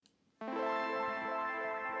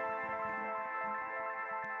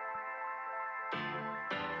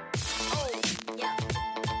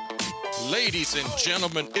Ladies and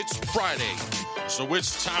gentlemen, it's Friday, so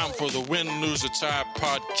it's time for the Win, Lose, or Tie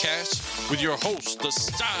podcast with your host, the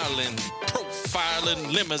styling,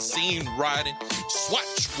 profiling, limousine riding,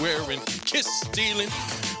 swatch wearing, kiss stealing,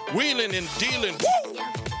 wheeling and dealing, woo,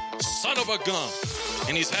 son of a gun.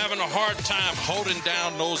 And he's having a hard time holding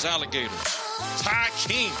down those alligators. Ty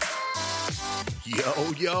King.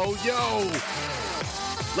 Yo, yo, yo.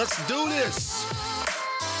 Let's do this.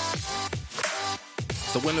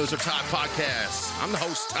 It's the Win, Lose, or Tie podcast. I'm the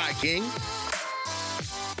host, Ty King.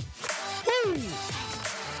 Woo!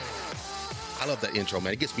 I love that intro,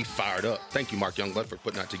 man. It gets me fired up. Thank you, Mark Youngblood, for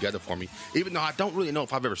putting that together for me. Even though I don't really know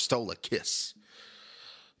if I've ever stole a kiss.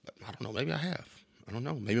 But I don't know. Maybe I have. I don't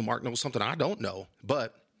know. Maybe Mark knows something I don't know.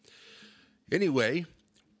 But anyway,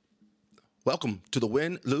 welcome to the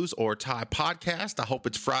Win, Lose, or Tie podcast. I hope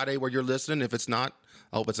it's Friday where you're listening. If it's not,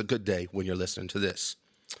 I hope it's a good day when you're listening to this.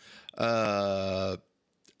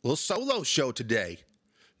 Little solo show today.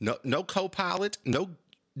 No co-pilot, no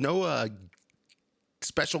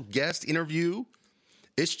special guest interview.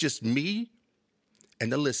 It's just me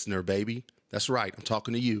and the listener, baby. That's right. I'm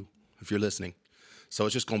talking to you if you're listening. So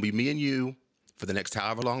it's just going to be me and you for the next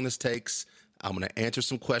however long this takes. I'm going to answer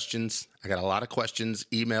some questions. I got a lot of questions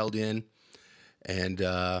emailed in, and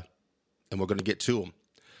we're going to get to them.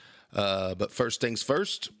 But first things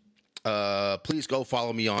first, please go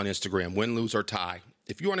follow me on Instagram, Win, Lose, or Tie.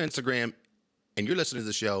 If you're on Instagram and you're listening to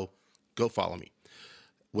the show, go follow me,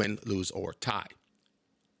 Win, Lose, or Tie.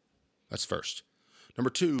 That's first. Number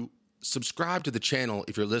two, subscribe to the channel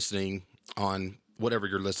if you're listening on whatever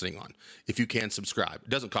you're listening on. If you can subscribe, it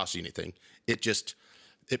doesn't cost you anything. It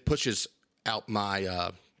pushes out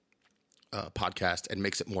my podcast and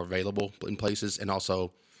makes it more available in places. And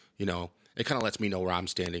also, it kind of lets me know where I'm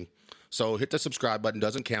standing. So hit the subscribe button.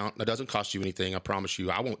 Doesn't count. That doesn't cost you anything. I promise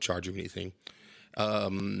you, I won't charge you anything.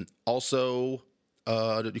 Also,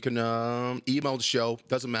 you can email the show.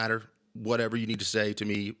 Doesn't matter. Whatever you need to say to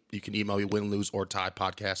me, you can email me, Win, Lose, or Tie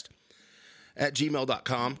podcast at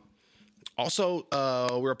gmail.com. Also,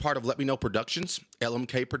 we're a part of Let Me Know Productions,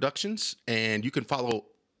 LMK Productions, and you can follow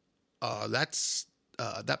our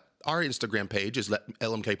Instagram page is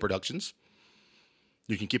LMK Productions.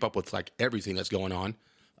 You can keep up with everything that's going on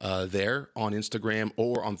there on Instagram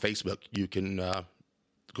or on Facebook. You can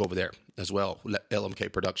go over there as well,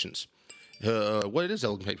 LMK Productions. What is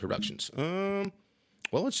LMK Productions?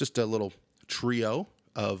 Well, it's just a little trio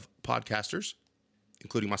of podcasters,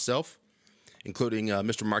 including myself, including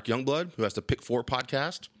Mr. Mark Youngblood, who has the Pick 4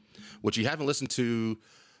 podcast, which you haven't listened to.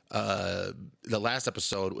 The last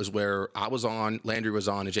episode was where I was on, Landry was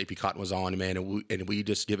on, and JP Cotton was on, man, and we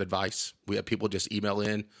just give advice. We have people just email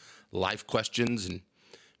in life questions, and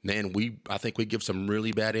man, I think we give some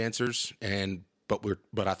really bad answers,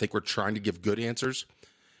 but I think we're trying to give good answers,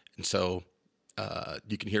 and so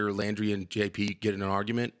you can hear Landry and JP get in an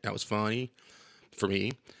argument. That was funny for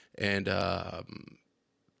me, and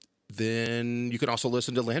then you can also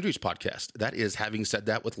listen to Landry's podcast. That is Having Said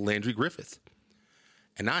That with Landry Griffith.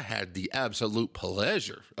 And I had the absolute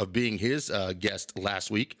pleasure of being his guest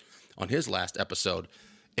last week on his last episode.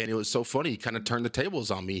 And it was so funny. He kind of turned the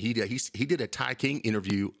tables on me. He did a Ty King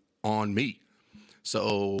interview on me.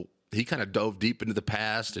 So he kind of dove deep into the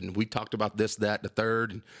past, and we talked about this, that, the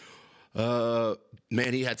third. And,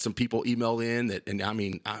 man, he had some people email in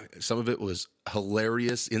some of it was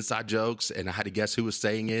hilarious inside jokes, and I had to guess who was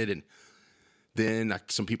saying it. And then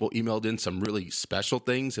some people emailed in some really special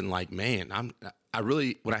things, and when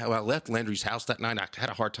I left Landry's house that night, I had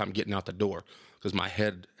a hard time getting out the door because my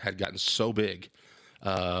head had gotten so big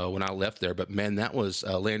when I left there. But man, that was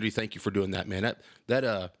Landry. Thank you for doing that, man.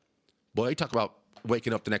 Boy, you talk about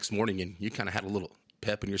waking up the next morning and you kind of had a little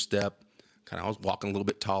pep in your step. I was walking a little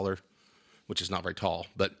bit taller, which is not very tall.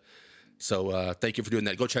 But so thank you for doing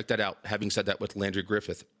that. Go check that out. Having Said That with Landry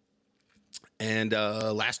Griffith. And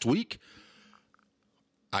last week,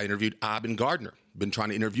 I interviewed Ivan Gardner. Been trying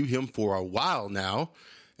to interview him for a while now,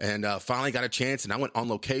 and finally got a chance. And I went on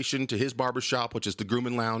location to his barbershop, which is the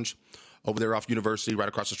Grooming Lounge over there off University, right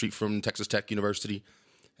across the street from Texas Tech University.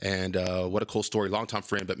 And what a cool story. Longtime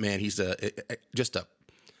friend, but man, he's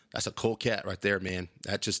that's a cool cat right there, man.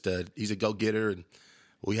 He's a go-getter, and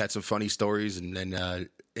we had some funny stories. And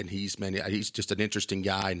he's just an interesting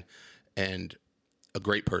guy and a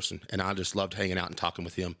great person. And I just loved hanging out and talking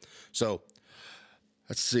with him. So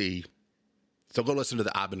let's see. So go listen to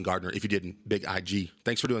the Ivan Gardner if you didn't. Big IG.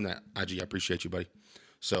 Thanks for doing that, IG. I appreciate you, buddy.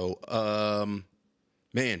 So,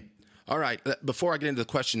 man. All right. Before I get into the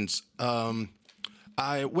questions,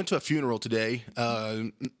 I went to a funeral today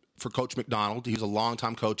for Coach McDonald. He's a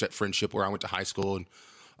longtime coach at Friendship where I went to high school.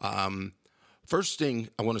 And First thing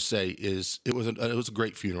I want to say is it was a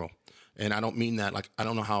great funeral, and I don't mean that like I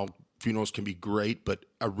don't know how funerals can be great, but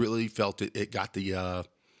I really felt it got the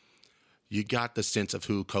you got the sense of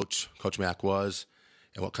who Coach Mack was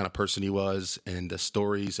and what kind of person he was, and the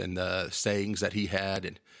stories and the sayings that he had,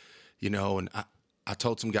 and and I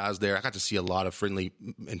told some guys there I got to see a lot of friendly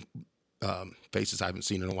faces I haven't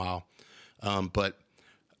seen in a while, but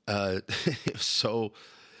it was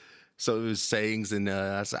So it was sayings, and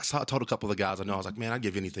I told a couple of the guys I know, I was like, man, I'd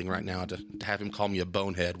give anything right now to have him call me a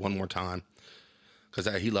bonehead one more time,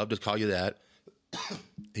 because he loved to call you that.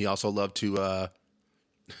 He also loved to, I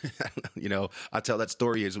tell that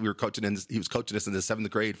story is he was coaching us in the 7th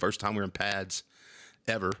grade, first time we were in pads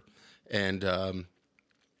ever, and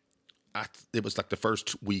it was like the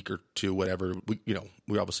first week or two, whatever. We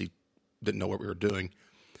obviously didn't know what we were doing.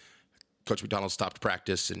 Coach McDonald stopped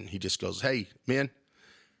practice, and he just goes, hey, man,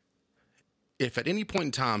 if at any point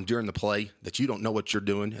in time during the play that you don't know what you're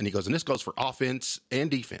doing, and he goes, and this goes for offense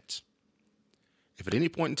and defense, if at any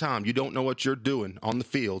point in time you don't know what you're doing on the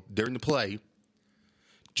field during the play,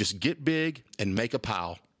 just get big and make a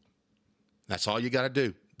pile. That's all you got to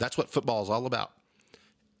do. That's what football is all about.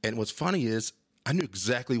 And what's funny is I knew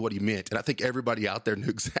exactly what he meant, and I think everybody out there knew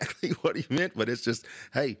exactly what he meant, but it's just,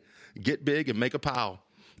 hey, get big and make a pile.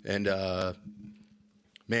 And,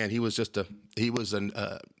 man, he was a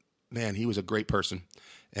great person,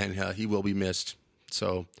 and he will be missed.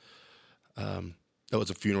 So that was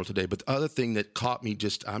a funeral today. But the other thing that caught me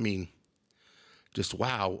just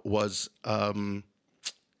wow, was so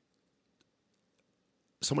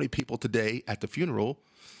many people today at the funeral,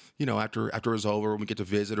 after it was over, when we get to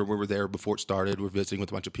visit, or we were there before it started, we're visiting with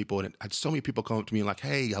a bunch of people, and I had so many people come up to me like,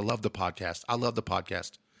 hey, I love the podcast. I love the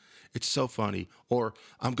podcast. It's so funny. Or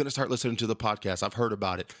I'm going to start listening to the podcast. I've heard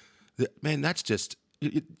about it. Man, that's just...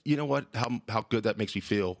 You know what? How good that makes me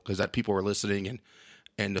feel, because that people are listening,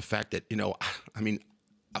 and the fact that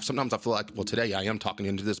sometimes I feel like, well, today I am talking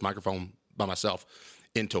into this microphone by myself,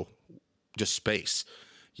 into just space,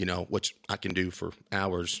 which I can do for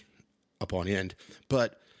hours upon end.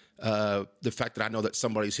 But the fact that I know that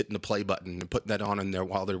somebody's hitting the play button and putting that on in there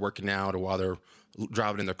while they're working out or while they're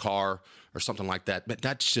driving in their car or something like that, but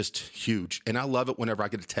that's just huge. And I love it whenever I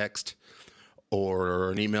get a text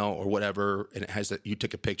or an email or whatever, and it has that you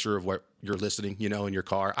took a picture of what you're listening, in your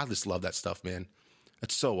car. I just love that stuff, man.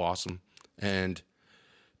 That's so awesome. And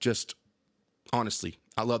just honestly,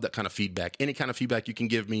 I love that kind of feedback. Any kind of feedback you can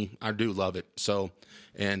give me, I do love it. So,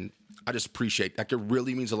 and I just appreciate that. It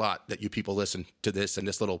really means a lot that you people listen to this and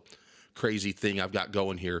this little crazy thing I've got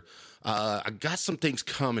going here. I got some things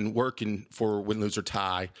coming, working for Win, Lose, or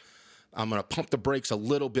Tie. I'm going to pump the brakes a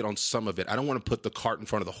little bit on some of it. I don't want to put the cart in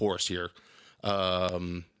front of the horse here. I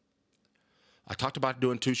talked about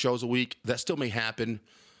doing 2 shows a week. That still may happen,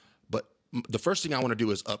 but the first thing I want to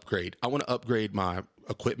do is upgrade. I want to upgrade my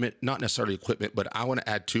equipment, not necessarily equipment, but I want to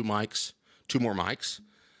add 2 more mics.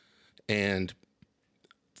 And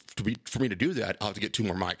for me to do that, I'll have to get 2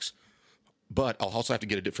 more mics, but I'll also have to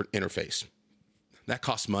get a different interface. That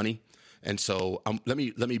costs money. And so let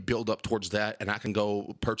me build up towards that, and I can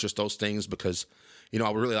go purchase those things, because, I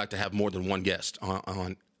would really like to have more than one guest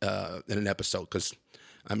on in an episode, because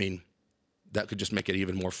that could just make it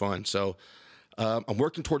even more fun. So I'm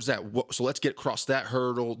working towards that. So let's get across that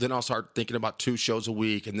hurdle. Then I'll start thinking about 2 shows a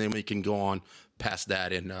week, and then we can go on past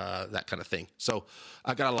that and that kind of thing. So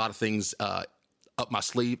I got a lot of things up my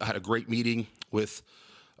sleeve. I had a great meeting with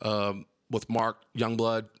Mark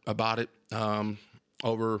Youngblood about it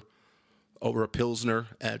over a Pilsner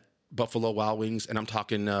at Buffalo Wild Wings, and I'm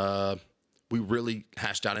talking. We really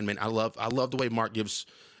hashed out, and man, I love the way Mark gives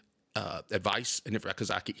advice, and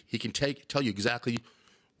because he can tell you exactly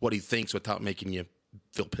what he thinks without making you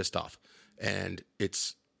feel pissed off, and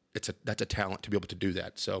that's a talent to be able to do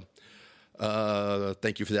that. So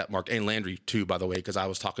thank you for that, Mark, and Landry too, by the way, because I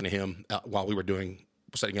was talking to him while we were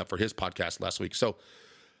setting up for his podcast last week. So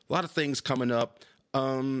a lot of things coming up.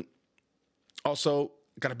 Also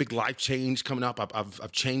got a big life change coming up.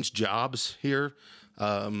 I've changed jobs here.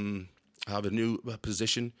 I have a new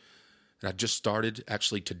position. And I just started,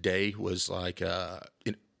 actually today was like,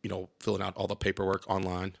 filling out all the paperwork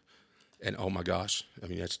online. And oh my gosh,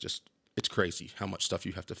 it's crazy how much stuff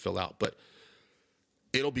you have to fill out. But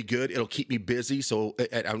it'll be good. It'll keep me busy. So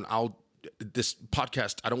this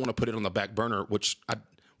podcast, I don't want to put it on the back burner, which I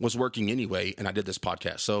was working anyway, and I did this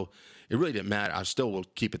podcast. So it really didn't matter. I still will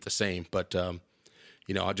keep it the same. But, I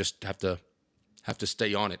just have to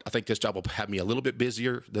stay on it. I think this job will have me a little bit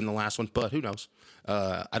busier than the last one, but who knows?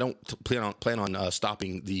 I don't plan on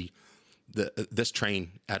stopping this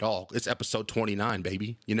train at all. It's episode 29,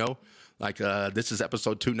 baby. Like this is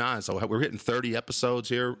episode 29, so we're hitting 30 episodes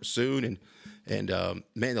here soon, and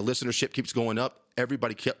man, the listenership keeps going up.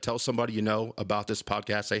 Everybody tell somebody you know about this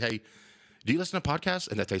podcast. Say, hey, do you listen to podcasts?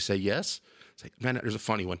 And that they say yes. Say, man, there's a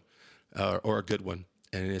funny one or a good one,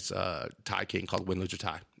 and it's Tie King called Win, Lose, or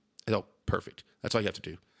Tie. Oh, perfect. That's all you have to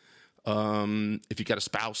do. If you got a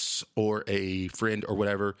spouse or a friend or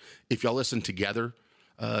whatever, if y'all listen together,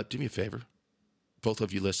 do me a favor. Both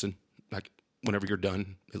of you listen. Like whenever you're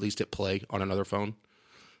done, at least hit play on another phone.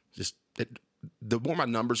 The more my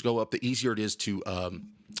numbers go up, the easier it is to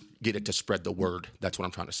get it to spread the word. That's what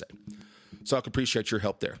I'm trying to say. So I can appreciate your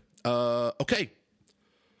help there. Okay.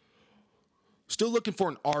 Still looking for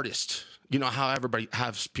an artist. You know how everybody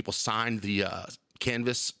has people sign the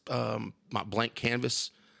canvas, my blank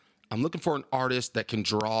canvas. I'm looking for an artist that can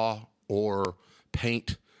draw or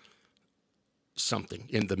paint something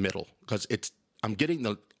in the middle, because I'm getting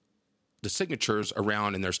the signatures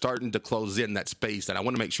around and they're starting to close in that space, and I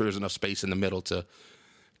want to make sure there's enough space in the middle to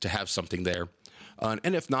have something there.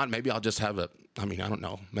 And if not, maybe I'll just have I don't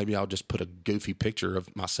know. Maybe I'll just put a goofy picture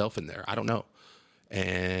of myself in there. I don't know.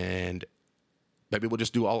 And maybe we'll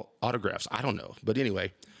just do all autographs. I don't know. But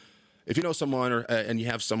anyway, if you know someone and you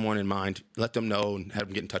have someone in mind, let them know and have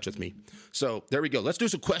them get in touch with me. So there we go. Let's do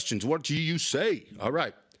some questions. What do you say? All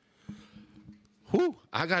right. Whew,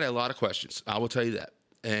 I got a lot of questions. I will tell you that.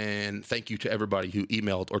 And thank you to everybody who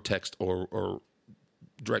emailed or text or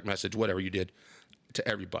direct message, whatever you did, to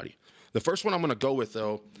everybody. The first one I'm going to go with,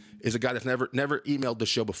 though, is a guy that's never emailed the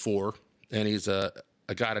show before, and he's a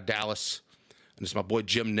guy out of Dallas, and it's my boy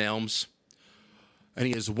Jim Nelms. And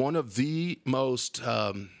he is one of the most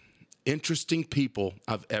interesting people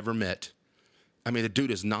I've ever met. I mean, the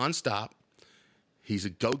dude is nonstop. He's a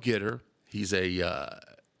go-getter. He's he's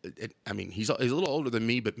a little older than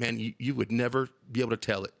me, but man, you would never be able to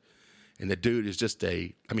tell it. And the dude is just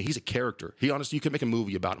he's a character. Honestly, you could make a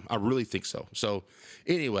movie about him. I really think so. So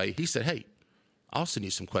anyway, he said, hey, I'll send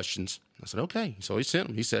you some questions. I said, okay. So he sent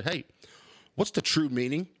them. He said, hey, what's the true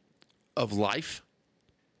meaning of life?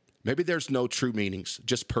 Maybe there's no true meanings,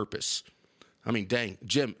 just purpose. I mean, dang,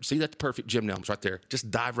 Jim, see, that's perfect Jim Nelms right there.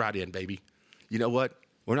 Just dive right in, baby. You know what?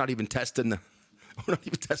 We're not even testing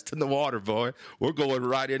the water, boy. We're going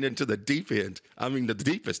right into the deep end. I mean, the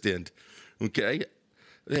deepest end. Okay?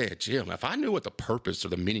 Yeah, Jim, if I knew what the purpose or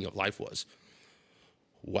the meaning of life was,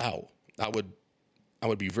 wow, I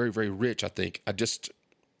would be very, very rich, I think.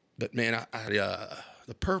 But man,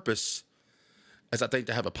 the purpose is, I think,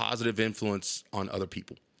 to have a positive influence on other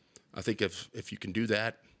people. I think if you can do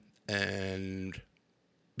that, and,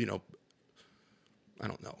 you know, I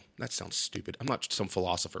don't know. That sounds stupid. I'm not some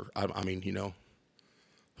philosopher. I mean, you know,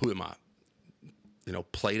 who am I? You know,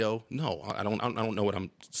 Plato? No, I don't know what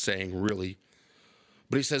I'm saying, really.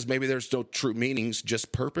 But he says maybe there's no true meanings,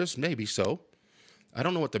 just purpose. Maybe so. I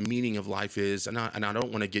don't know what the meaning of life is, and I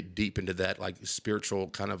don't want to get deep into that, like spiritual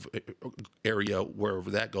kind of area,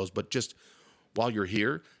 wherever that goes. But just while you're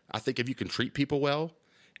here, I think if you can treat people well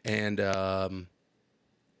and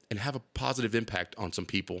have a positive impact on some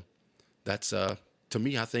people, that's to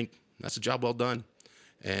me, I think that's a job well done.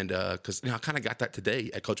 And because I kind of got that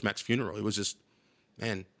today at Coach Mac's funeral. It was just,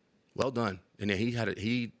 man, well done. And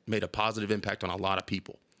he made a positive impact on a lot of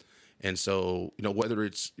people. And so, you know, whether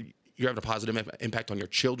it's you're having a positive impact on your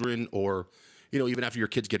children, or, you know, even after your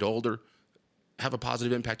kids get older, have a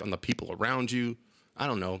positive impact on the people around you. I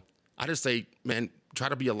don't know. I just say, man, try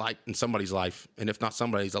to be a light in somebody's life. And if not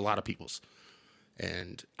somebody's, a lot of people's.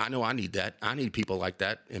 And I know I need that. I need people like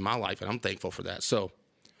that in my life, and I'm thankful for that. So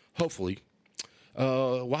hopefully,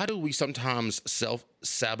 why do we sometimes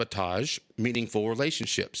self-sabotage meaningful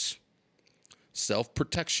relationships?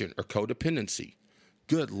 Self-protection or codependency.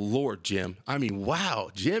 Good Lord, Jim. I mean, wow,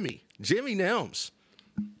 Jimmy Nelms.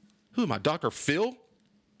 Who am I, Dr. Phil?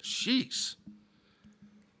 Jeez.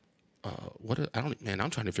 I'm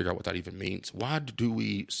trying to figure out what that even means. Why do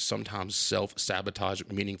we sometimes self-sabotage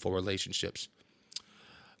meaningful relationships?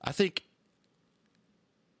 I think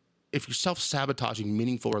if you're self-sabotaging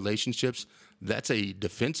meaningful relationships, that's a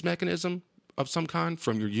defense mechanism of some kind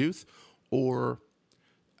from your youth, or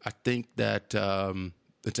I think that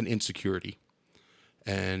it's an insecurity.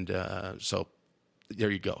 And so there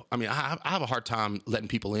you go. I mean, I have a hard time letting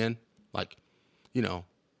people in, like, you know,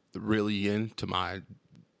 really into my.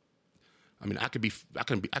 I mean, I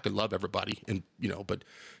could love everybody, and, you know, but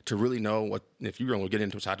to really know what, if you're going to get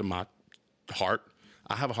inside of my heart,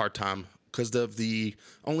 I have a hard time because of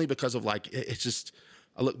like, it's just,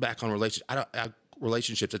 I look back on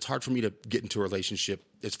relationships. It's hard for me to get into a relationship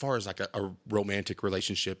as far as like a romantic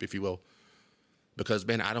relationship, if you will, because,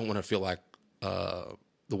 man, I don't want to feel like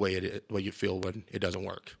the way you feel when it doesn't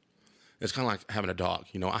work. It's kind of like having a dog.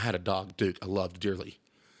 You know, I had a dog, Duke, I loved dearly.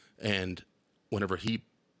 And whenever he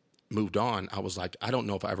moved on, I was like, I don't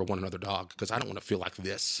know if I ever want another dog because I don't want to feel like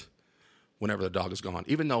this whenever the dog is gone.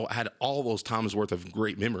 Even though I had all those times worth of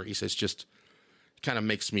great memories, it's just kind of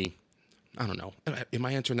makes me, I don't know. Am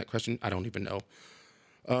I answering that question? I don't even know.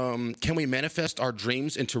 Can we manifest our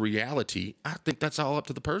dreams into reality? I think that's all up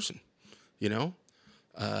to the person, you know?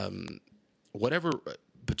 Whatever,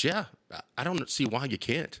 but yeah, I don't see why you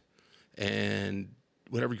can't. And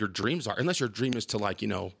whatever your dreams are, unless your dream is to, like, you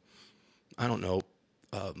know, I don't know,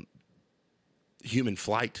 human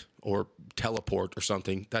flight or teleport or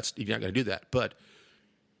something, you're not going to do that. But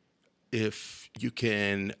if you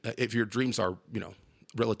can, if your dreams are, you know,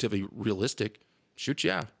 relatively realistic, shoot,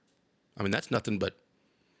 yeah. I mean, that's nothing but,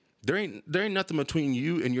 there ain't nothing between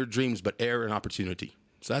you and your dreams but air and opportunity.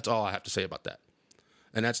 So that's all I have to say about that.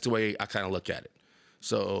 And that's the way I kind of look at it.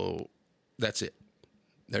 So that's it.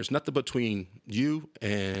 There's nothing between you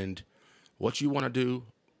and what you want to do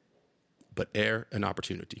but air and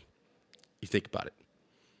opportunity. You think about it.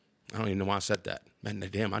 I don't even know why I said that. Man,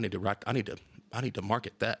 damn, I need to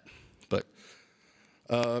market that. But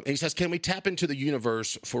and he says, can we tap into the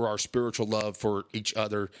universe for our spiritual love for each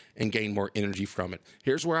other and gain more energy from it?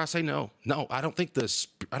 Here's where I say no. No, I don't think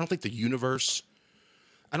the universe,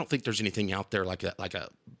 I don't think there's anything out there like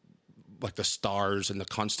the stars and the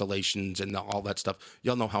constellations and all that stuff.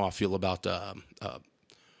 Y'all know how I feel about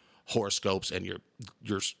horoscopes and your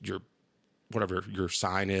whatever your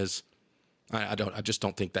sign is. I just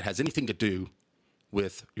don't think that has anything to do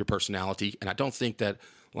with your personality, and I don't think that,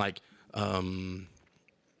 like, I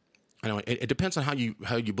know it depends on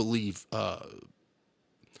how you believe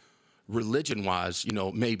religion wise. You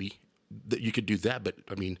know, maybe that you could do that, but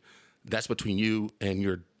I mean, that's between you and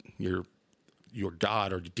your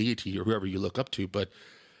God or your deity or whoever you look up to. But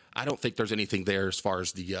I don't think there's anything there as far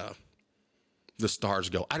as the stars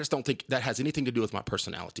go. I just don't think that has anything to do with my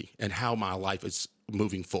personality and how my life is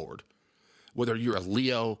moving forward. Whether you're a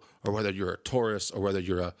Leo or whether you're a Taurus or whether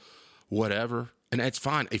you're a whatever, and it's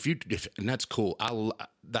fine and that's cool. I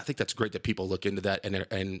think that's great that people look into that,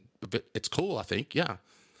 and it's cool. I think, yeah,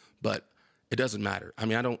 but it doesn't matter. I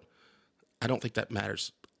mean, I don't think that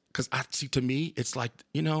matters, because to me, it's like,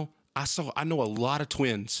 you know, I know a lot of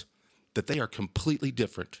twins that they are completely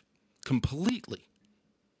different, completely.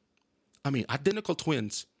 I mean, identical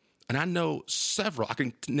twins. And I know several, I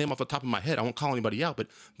can name off the top of my head. I won't call anybody out, but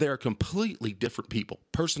they are completely different people,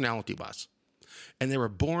 personality-wise. And they were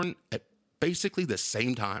born at basically the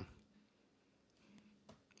same time.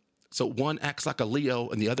 So one acts like a Leo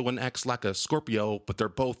and the other one acts like a Scorpio, but they're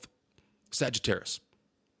both Sagittarius.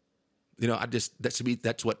 You know,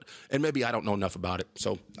 that's what, and maybe I don't know enough about it,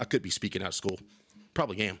 so I could be speaking out of school.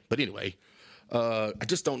 Probably am. But anyway, I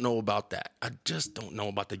just don't know about that. I just don't know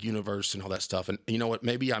about the universe and all that stuff. And you know what?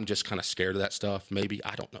 Maybe I'm just kind of scared of that stuff. Maybe.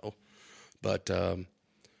 I don't know. But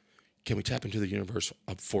can we tap into the universe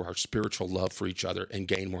for our spiritual love for each other and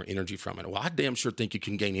gain more energy from it? Well, I damn sure think you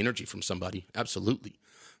can gain energy from somebody. Absolutely.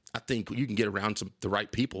 I think you can get around the right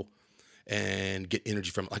people and get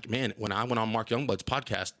energy from it. Like, man, when I went on Mark Youngblood's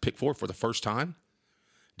podcast, Pick 4, for the first time,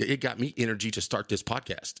 it got me energy to start this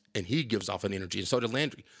podcast. And he gives off an energy, and so did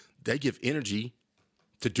Landry. They give energy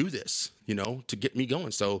to do this, you know, to get me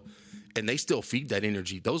going. So, and they still feed that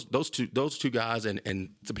energy. Those two guys and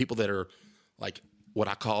the people that are like what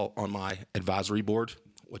I call on my advisory board,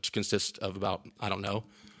 which consists of about, I don't know,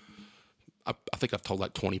 I think I've told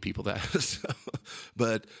like 20 people that,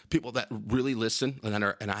 but people that really listen,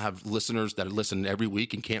 and I have listeners that listen every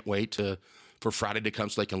week and can't wait for Friday to come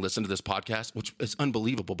so they can listen to this podcast, which is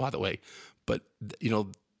unbelievable, by the way. But you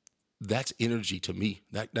know, that's energy to me.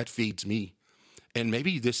 That feeds me. And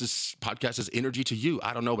maybe this podcast is energy to you.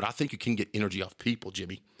 I don't know, but I think you can get energy off people,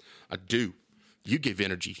 Jimmy. I do. You give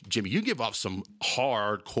energy, Jimmy. You give off some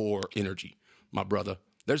hardcore energy, my brother.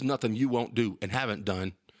 There's nothing you won't do and haven't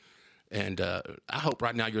done. And I hope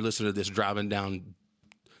right now you're listening to this driving down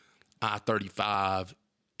I-35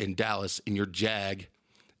 in Dallas in your Jag,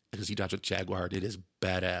 because he drives a Jaguar. It is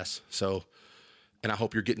badass. So, and I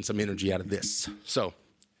hope you're getting some energy out of this. So,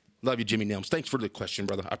 love you, Jimmy Nelms. Thanks for the question,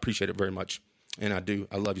 brother. I appreciate it very much. And I do.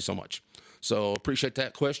 I love you so much. So, appreciate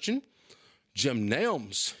that question. Jim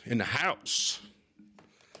Nelms in the house.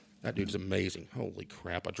 That dude's amazing. Holy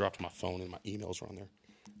crap. I dropped my phone and my emails were on there.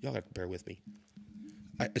 Y'all have to bear with me.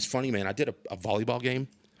 It's funny, man. I did a volleyball game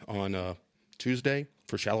on Tuesday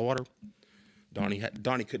for Shallow Water. Donnie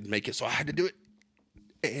couldn't make it, so I had to do it.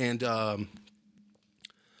 And I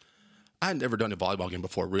had never done a volleyball game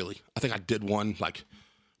before, really. I think I did one, like,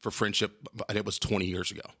 for friendship, but it was 20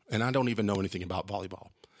 years ago. And I don't even know anything about volleyball.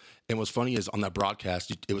 And what's funny is on that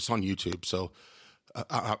broadcast, it was on YouTube. So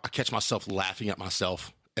I catch myself laughing at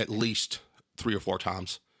myself at least 3 or 4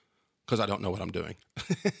 times because I don't know what I'm doing.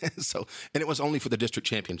 And it was only for the district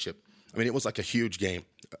championship. I mean, it was like a huge game,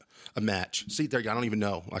 a match. See, there you go. I don't even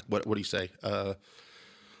know. Like, what do you say?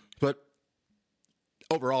 But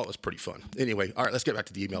overall, it was pretty fun. Anyway, all right, let's get back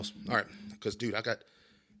to the emails. All right, because, dude,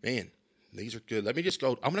 these are good. Let me just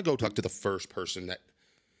go. I'm going to go talk to the first person that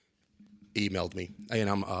emailed me. And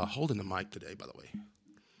I'm holding the mic today, by the way.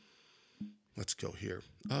 Let's go here.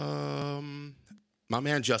 My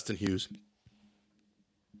man, Justin Hughes.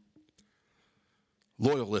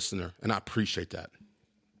 Loyal listener, and I appreciate that.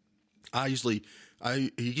 He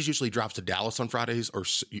usually drops to Dallas on Fridays or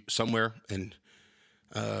somewhere, and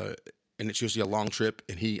it's usually a long trip.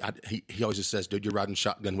 And he always just says, "Dude, you're riding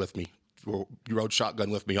shotgun with me. You rode shotgun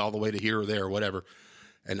with me all the way to here or there or whatever."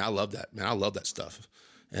 And I love that, man. I love that stuff.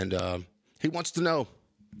 And he wants to know.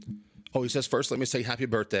 Oh, he says, first, let me say happy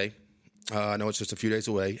birthday. I know it's just a few days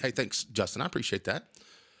away. Hey, thanks, Justin. I appreciate that.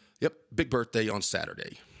 Yep, big birthday on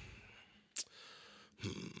Saturday.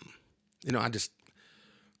 You know,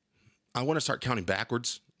 I want to start counting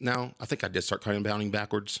backwards now. I think I did start counting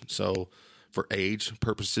backwards. So for age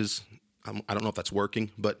purposes, I don't know if that's working,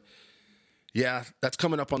 but yeah, that's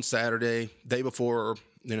coming up on Saturday, day before,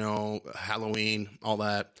 Halloween, all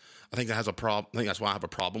that. I think that has a problem. I think that's why I have a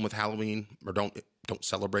problem with Halloween, or don't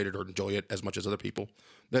celebrate it or enjoy it as much as other people.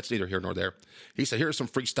 That's neither here nor there. He said, here are some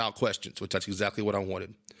freestyle questions, which that's exactly what I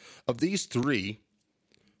wanted. Of these 3,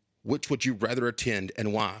 which would you rather attend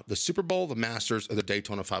and why? The Super Bowl, the Masters, or the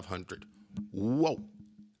Daytona 500? Whoa.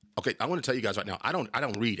 Okay, I want to tell you guys right now, I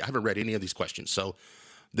haven't read any of these questions. So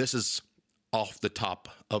this is off the top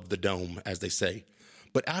of the dome, as they say.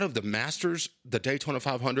 But out of the Masters, the Daytona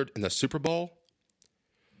 500, and the Super Bowl,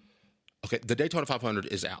 okay, the Daytona 500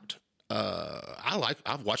 is out.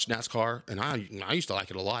 I've watched NASCAR, and I used to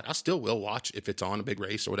like it a lot. I still will watch if it's on a big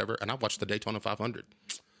race or whatever, and I've watched the Daytona 500.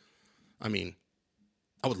 I mean,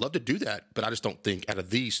 I would love to do that, but I just don't think out of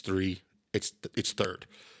these 3, it's third.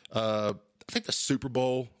 I think the Super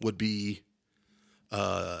Bowl would be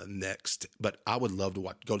next, but I would love to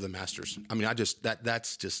go to the Masters. I mean,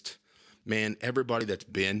 that's just, man, everybody that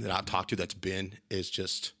I talked to that's been is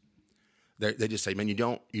just, they just say, man, you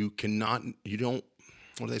don't,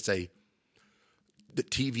 what do they say? The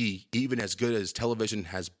TV, even as good as television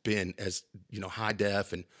has been, as, high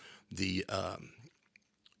def and the,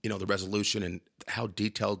 the resolution and how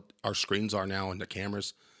detailed our screens are now and the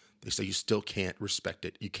cameras, they say you still can't respect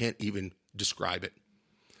it. You can't even describe it.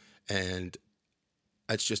 And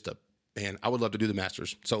it's just man, I would love to do the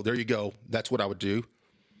Masters. So there you go. That's what I would do.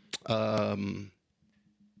 Number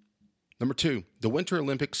 2, the Winter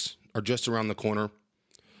Olympics are just around the corner.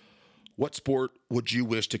 What sport would you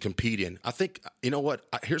wish to compete in? I think, you know what?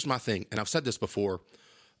 Here's my thing, and I've said this before.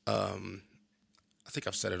 I think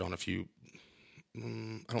I've said it on a few. I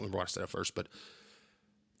don't remember what I said at first, but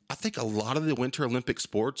I think a lot of the Winter Olympic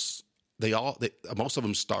sports, most of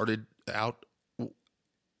them started out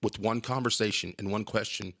with one conversation and one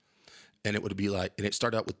question, and it would be like, and it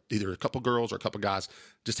started out with either a couple girls or a couple guys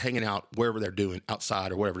just hanging out wherever they're doing,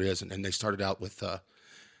 outside or whatever it is, and they started out with,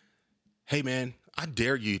 hey man, I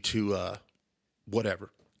dare you to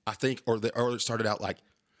whatever. I think, or it started out like,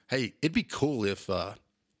 hey, it'd be cool if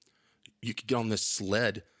you could get on this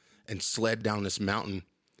sled and sled down this mountain.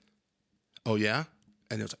 Oh yeah?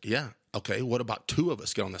 And it was like, yeah, okay, what about 2 of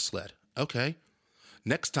us get on the sled? Okay.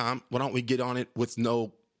 Next time, why don't we get on it with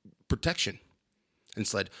no protection and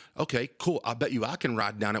sled? Okay, cool. I bet you I can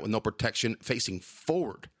ride down it with no protection facing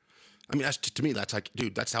forward. I mean, to me, that's like,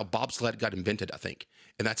 dude, that's how bobsled got invented, I think.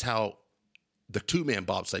 And that's how the 2-man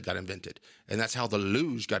bobsled got invented. And that's how the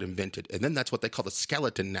luge got invented. And then that's what they call the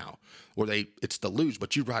skeleton now, where it's the luge,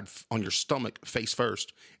 but you ride on your stomach face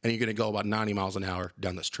first, and you're going to go about 90 miles an hour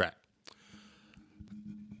down this track.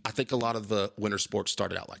 I think a lot of the winter sports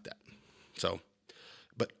started out like that. So,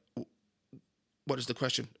 but what is the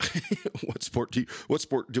question? What sport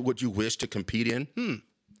would you wish to compete in?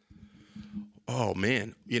 Oh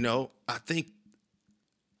man, I think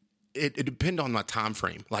it depends on my time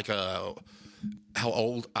frame, like how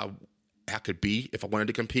old I could be if I wanted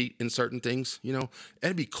to compete in certain things.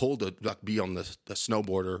 It'd be cool to be on the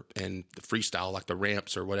snowboarder and the freestyle, like the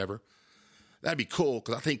ramps or whatever. That'd be cool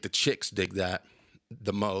because I think the chicks dig that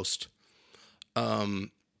the most.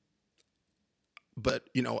 But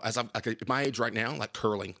as I'm at my age right now, like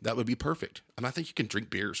curling, that would be perfect. I mean, I think you can drink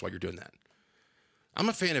beers while you're doing that. I'm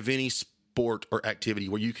a fan of any sport or activity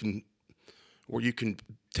where you can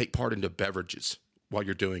take part into beverages while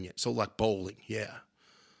you're doing it. So like bowling, yeah.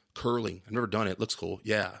 Curling, I've never done it. Looks cool.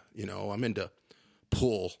 Yeah, I'm into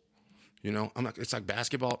pool. You know, it's like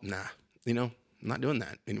basketball. Nah, you know, I'm not doing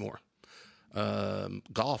that anymore.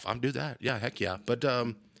 Golf, I'm do that. Yeah, heck yeah. But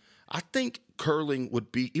I think curling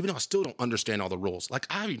would be, even though I still don't understand all the rules, like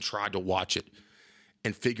I even tried to watch it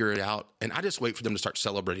and figure it out. And I just wait for them to start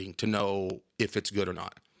celebrating to know if it's good or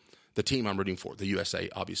not. The team I'm rooting for, the USA,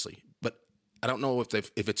 obviously. But I don't know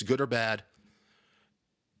if it's good or bad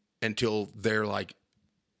until they're like,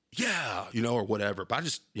 yeah, you know, or whatever. But I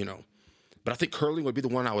just, you know, but I think curling would be the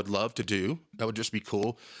one I would love to do. That would just be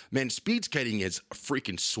cool. Man, speed skating is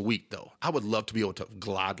freaking sweet, though. I would love to be able to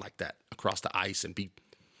glide like that across the ice and be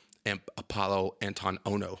Apollo Anton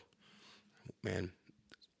Ono. Man,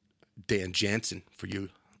 Dan Jansen for you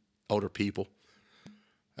older people.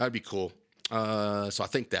 That'd be cool. So I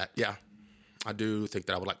think that, yeah, I do think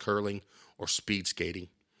that I would like curling or speed skating.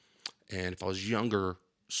 And if I was younger,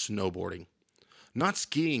 snowboarding. Not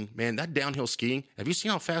skiing, man. That downhill skiing. Have you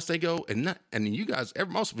seen how fast they go? And you guys,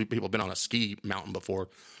 most people have been on a ski mountain before.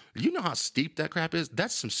 You know how steep that crap is?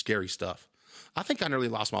 That's some scary stuff. I think I nearly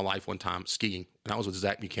lost my life one time skiing, and I was with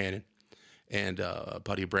Zach Buchanan and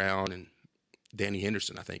Buddy Brown and Danny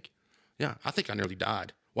Henderson, I think. Yeah, I think I nearly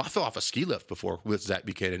died. Well, I fell off a ski lift before with Zach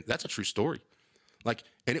Buchanan. That's a true story. Like,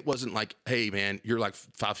 and it wasn't like, hey, man, you're like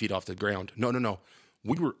 5 feet off the ground. No.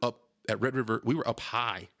 We were up at Red River. We were up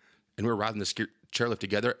high, and we were riding the chairlift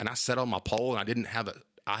together. And I sat on my pole, and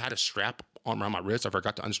I had a strap on around my wrist. I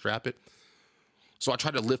forgot to unstrap it. So I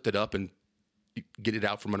tried to lift it up and get it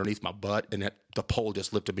out from underneath my butt, and the pole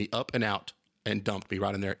just lifted me up and out and dumped me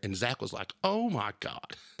right in there. And Zach was like, oh, my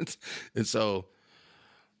God. And so,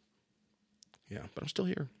 yeah, but I'm still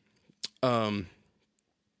here. Number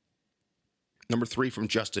 3 from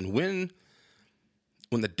Justin. When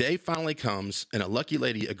the day finally comes and a lucky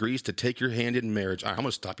lady agrees to take your hand in marriage, I'm going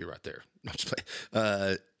to stop you right there. No, just play.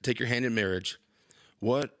 Take your hand in marriage.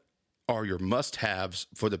 What are your must-haves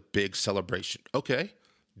for the big celebration? Okay,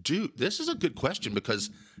 dude, this is a good question because,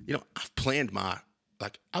 you know, I've planned I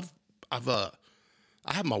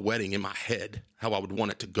have my wedding in my head, how I would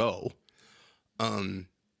want it to go. You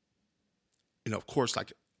know, of course,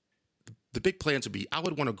 like the big plans would be, I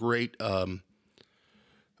would want a great, a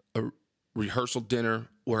rehearsal dinner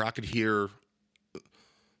where I could hear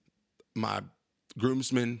my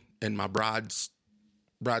groomsmen and my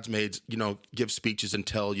bridesmaids, you know, give speeches and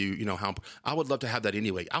tell you, you know, how I would love to have that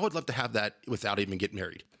anyway. I would love to have that without even getting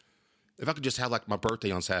married. If I could just have like my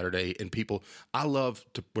birthday on Saturday and I love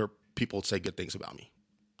to where people say good things about me.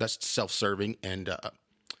 That's self-serving and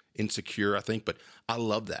insecure, I think, but I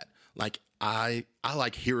love that. Like I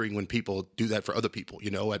like hearing when people do that for other people, you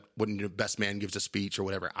know, when your best man gives a speech or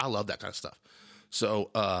whatever. I love that kind of stuff. So,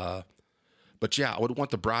 but yeah, I would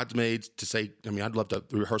want the bridesmaids to say, I mean, I'd love the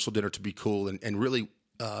rehearsal dinner to be cool and really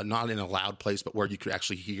not in a loud place, but where you could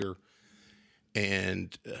actually hear.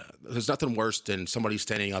 And there's nothing worse than somebody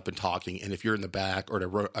standing up and talking. And if you're in the back or the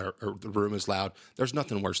room is loud, there's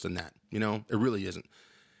nothing worse than that. You know, it really isn't.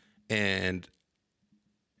 And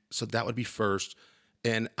so that would be first.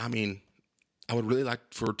 And I mean, I would really like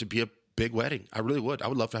for it to be a big wedding. I really would. I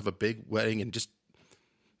would love to have a big wedding and just,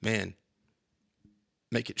 man,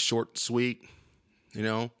 make it short and sweet. You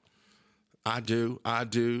know, I do,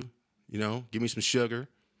 you know, give me some sugar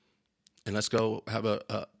and let's go have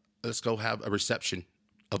a reception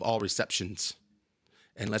of all receptions.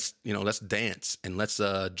 And let's dance and let's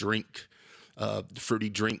drink fruity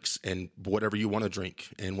drinks and whatever you want to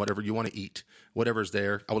drink and whatever you want to eat, whatever's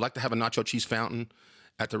there. I would like to have a nacho cheese fountain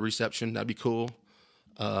at the reception. That'd be cool.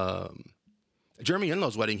 Jeremy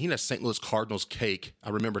Enlow's wedding, he had a St. Louis Cardinals cake. I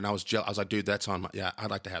remember, and I was jealous. I was like, dude, that's on my, yeah,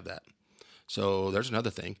 I'd like to have that. So there's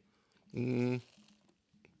another thing.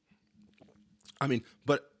 I mean,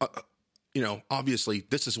 but, you know, obviously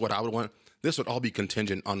this is what I would want. This would all be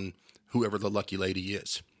contingent on whoever the lucky lady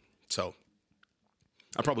is. So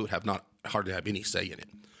I probably would have not hard to have any say in it,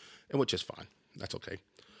 and which is fine. That's okay.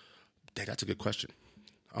 Dang, that's a good question.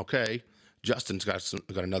 Okay. Justin's got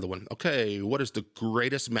another one. Okay. What is the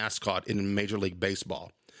greatest mascot in Major League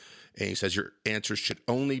Baseball? And he says your answer should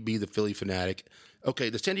only be the Philly Fanatic. Okay.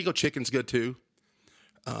 The San Diego Chicken's good too.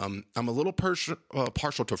 I'm a little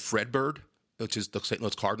partial to Fred Bird, which is the St.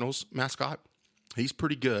 Louis Cardinals mascot. He's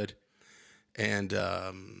pretty good. And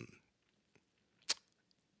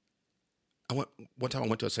one time I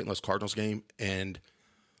went to a St. Louis Cardinals game, and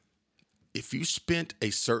if you spent a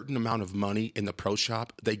certain amount of money in the pro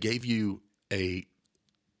shop, they gave you a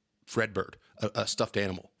Fred Bird, a stuffed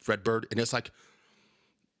animal, Fred Bird, and it's like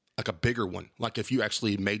a bigger one. Like if you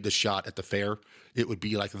actually made the shot at the fair, it would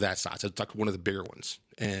be like that size. It's like one of the bigger ones,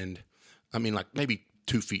 and I mean like maybe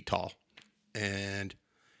 2 feet tall. And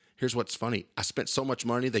here's what's funny: I spent so much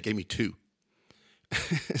money, they gave me 2.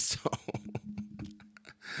 So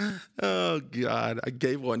Oh, God. I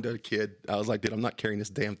gave one to a kid. I was like, dude, I'm not carrying this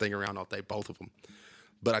damn thing around all day, both of them.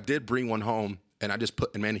 But I did bring one home, and I just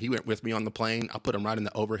put, and man, he went with me on the plane. I put him right in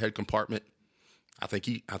the overhead compartment. I think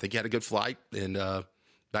he had a good flight and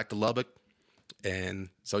back to Lubbock. And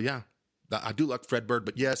so, yeah, I do like Fredbird.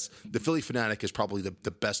 But yes, the Philly Fanatic is probably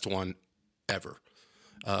the best one ever.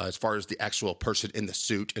 As far as the actual person in the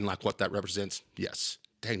suit and like what that represents. Yes.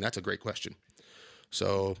 Dang, that's a great question.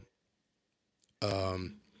 So, hang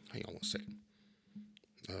on one second.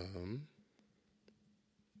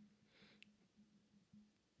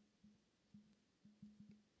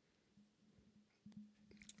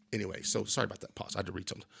 Anyway, so sorry about that pause. I had to read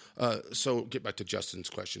something. So get back to Justin's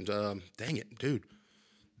questions. Dang it, dude.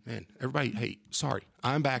 Man, everybody, hey, sorry.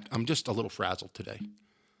 I'm back. I'm just a little frazzled today.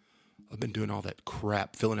 I've been doing all that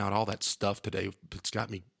crap, filling out all that stuff today. It's got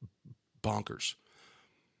me bonkers.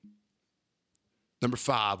 Number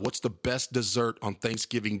 5, what's the best dessert on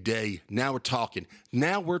Thanksgiving Day? Now we're talking.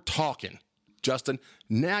 Justin,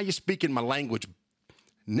 now you're speaking my language.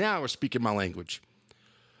 Now we're speaking my language.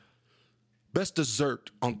 Best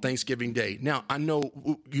dessert on Thanksgiving Day. Now, I know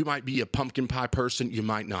you might be a pumpkin pie person. You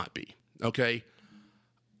might not be, okay?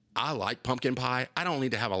 I like pumpkin pie. I don't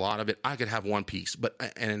need to have a lot of it. I could have one piece,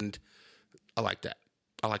 and I like that.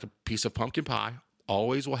 I like a piece of pumpkin pie.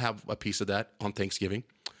 Always will have a piece of that on Thanksgiving.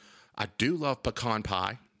 I do love pecan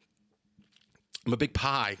pie. I'm a big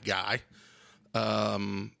pie guy.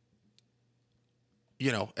 And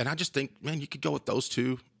I just think, man, you could go with those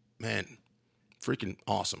two. Man, freaking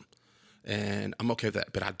awesome. And I'm okay with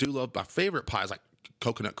that. But I do love, my favorite pie is like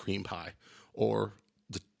coconut cream pie or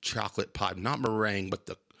the chocolate pie. Not meringue, but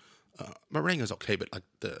the meringue is okay, but like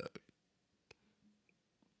the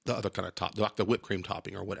other kind of top, like the whipped cream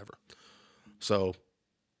topping or whatever. So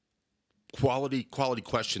quality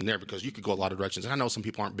question there, because you could go a lot of directions. And I know some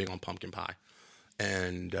people aren't big on pumpkin pie.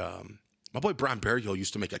 And my boy Brian Berryhill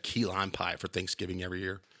used to make a key lime pie for Thanksgiving every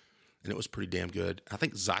year. And it was pretty damn good. I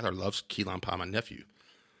think Zyler loves key lime pie, my nephew.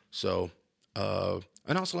 So,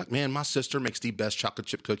 and also like, man, my sister makes the best chocolate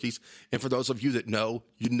chip cookies. And for those of you that know,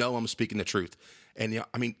 I'm speaking the truth. And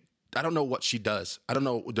I mean, I don't know what she does. I don't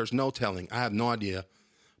know. There's no telling. I have no idea.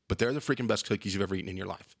 But they're the freaking best cookies you've ever eaten in your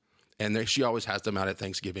life. And she always has them out at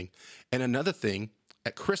Thanksgiving. And another thing,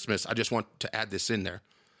 at Christmas, I just want to add this in there.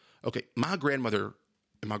 Okay, my grandmother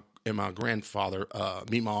and my grandfather,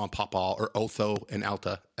 Mima and Papa, or Otho and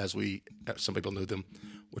Alta, as some people knew them,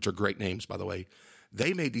 which are great names, by the way.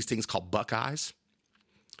 They made these things called Buckeyes.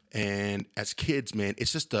 And as kids, man,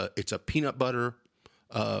 it's a peanut butter,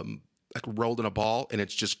 like rolled in a ball, and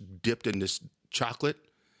it's just dipped in this chocolate.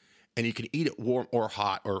 And you can eat it warm or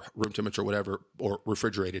hot or room temperature, whatever, or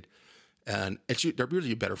refrigerated. And they're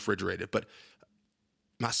really better refrigerated. But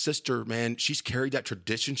my sister, man, she's carried that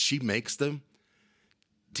tradition. She makes them.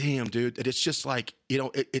 Damn, dude. And it's just like,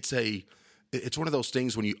 it's one of those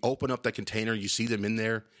things when you open up that container, you see them in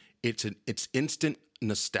there. It's instant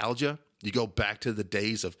nostalgia. You go back to the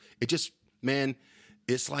days of it. Just, man,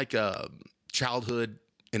 it's like a childhood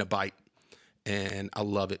in a bite, and I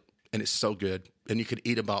love it. And it's so good. And you could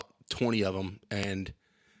eat about 20 of them, and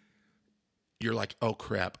you're like, oh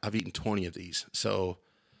crap, I've eaten 20 of these. So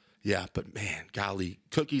yeah, but man, golly,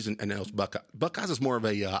 cookies and those Buckeyes is more of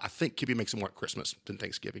a, I think Kippy makes them more at Christmas than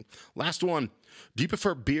Thanksgiving. Last one. Do you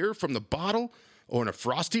prefer beer from the bottle or in a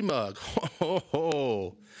frosty mug?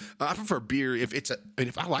 I prefer beer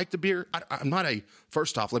if I like the beer. I'm not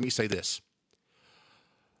first off, let me say this.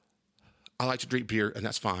 I like to drink beer, and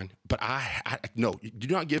that's fine. But no, do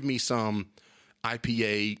not give me some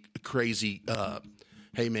IPA crazy,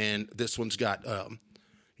 hey man, this one's got,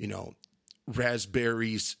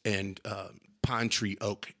 raspberries and pine tree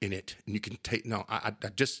oak in it. And you can take, no, I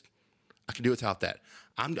can do without that.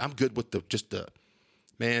 I'm good with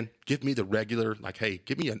man, give me the regular, like, hey,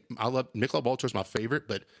 I love Michelob Ultra is my favorite,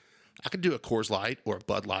 but I could do a Coors Light or a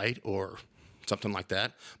Bud Light or something like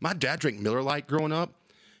that. My dad drank Miller Lite growing up.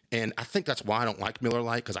 And I think that's why I don't like Miller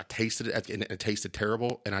Lite, because I tasted it and it tasted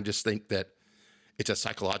terrible. And I just think that it's a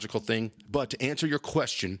psychological thing. But to answer your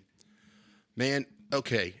question, man,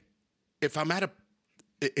 okay, if I'm at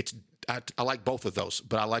I like both of those,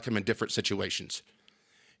 but I like them in different situations.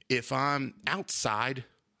 If I'm outside,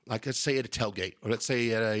 like let's say at a tailgate, or let's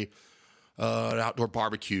say at an outdoor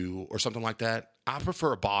barbecue or something like that, I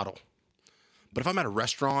prefer a bottle. But if I'm at a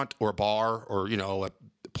restaurant or a bar or, a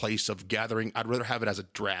place of gathering, I'd rather have it as a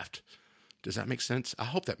draft. Does that make sense? I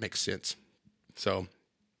hope that makes sense. So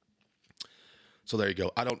there you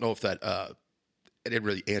go. I don't know if that it didn't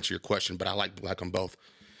really answer your question, but I like them both.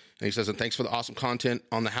 And he says, and thanks for the awesome content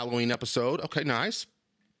on the Halloween episode. Okay, nice.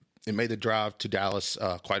 It made the drive to Dallas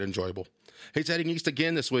quite enjoyable. He's heading east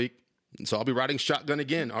again this week, so I'll be riding shotgun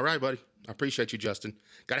again. All right, buddy. I appreciate you, Justin.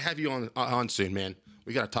 Got to have you on soon, man.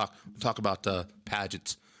 We got to talk about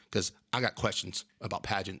pageants because I got questions about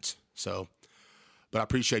pageants. So, but I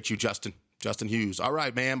appreciate you, Justin Hughes. All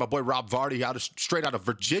right, man. My boy Rob Vardy straight out of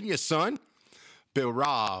Virginia, son. Bill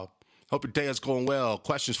Rob. Hope your day is going well.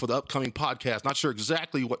 Questions for the upcoming podcast. Not sure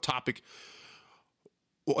exactly what the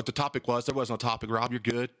topic was. There wasn't a topic, Rob. You're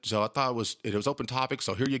good. So I thought it was open topic.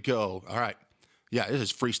 So here you go. All right. Yeah, this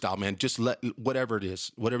is freestyle, man. Just whatever it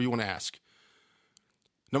is, whatever you want to ask.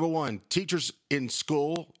 Number one, teachers in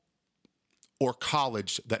school or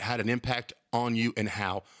college that had an impact on you and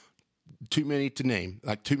how. Too many to name,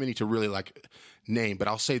 too many to really name. But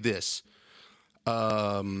I'll say this.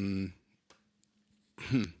 I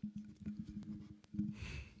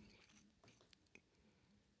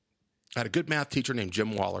had a good math teacher named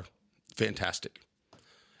Jim Waller. Fantastic.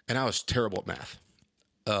 And I was terrible at math.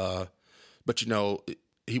 But,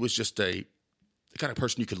 he was just the kind of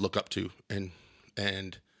person you could look up to. And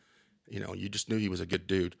you just knew he was a good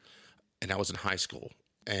dude. And I was in high school.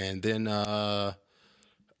 And then, man,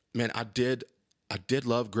 I did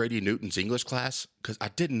love Grady Newton's English class because I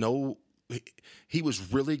didn't know he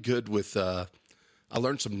was really good with, I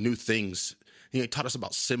learned some new things. He taught us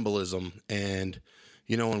about symbolism and,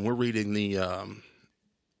 and we're reading the,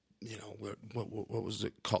 what was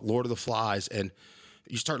it called? Lord of the Flies. And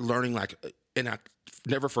you start learning and I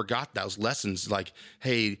never forgot those lessons.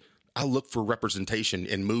 Hey, I look for representation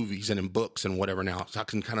in movies and in books and whatever now. So I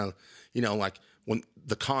can kind of, when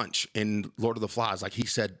the conch in Lord of the Flies, he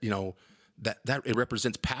said, that it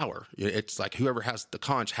represents power. It's whoever has the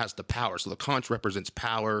conch has the power. So the conch represents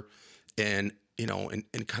power and,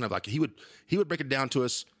 and kind of he would break it down to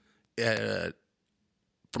us,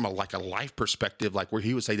 from a life perspective, where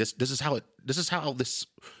he would say this is how this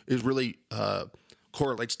is really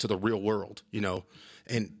correlates to the real world,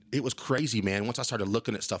 and it was crazy, man. Once I started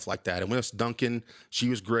looking at stuff like that, and Miss Duncan, she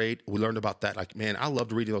was great. We learned about that. Man, I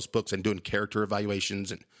loved reading those books and doing character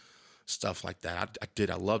evaluations and stuff like that. I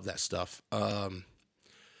loved that stuff.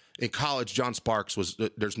 In college, John Sparks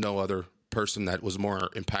there's no other person that was more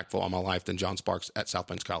impactful on my life than John Sparks at South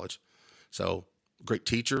Plains College. So great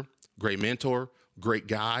teacher, great mentor, great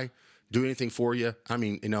guy, do anything for you. I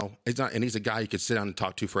mean, he's a guy you could sit down and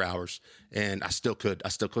talk to for hours, and I still could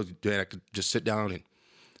do it. I could just sit down and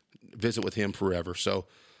visit with him forever. So,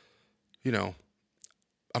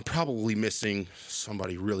 I'm probably missing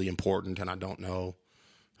somebody really important, and I don't know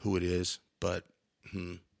who it is, but,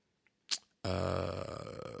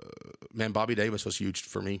 man, Bobby Davis was huge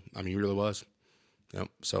for me. I mean, he really was. Yep.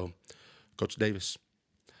 So Coach Davis.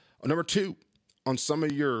 Number two, on some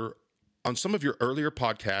of your earlier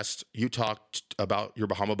podcasts, you talked about your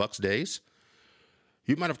Bahama Bucks days.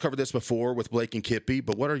 You might have covered this before with Blake and Kippy,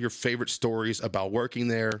 but what are your favorite stories about working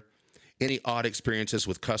there? Any odd experiences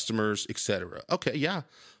with customers, etc.? Okay, yeah.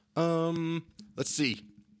 Let's see.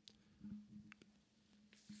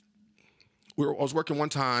 I was working one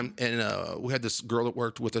time, and we had this girl that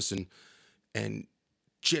worked with us, and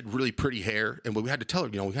she had really pretty hair, and we had to tell her,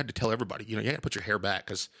 we had to tell everybody, you had to put your hair back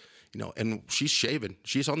because, and she's shaving.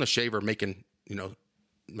 She's on the shaver making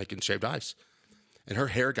shaved ice. And her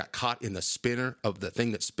hair got caught in the spinner of the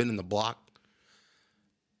thing that's spinning the block.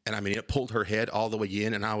 And, it pulled her head all the way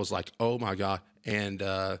in, and I was like, oh, my God. And,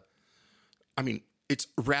 it's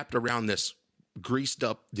wrapped around this greased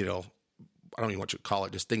up, I don't even know what you call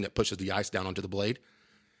it, this thing that pushes the ice down onto the blade.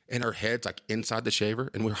 And her head's inside the shaver.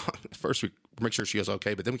 And first we make sure she was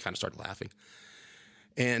okay, but then we kind of started laughing.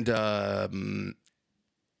 And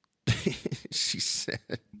she said,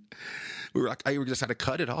 we were like, we just had to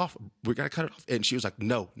cut it off. We got to cut it off. And she was like,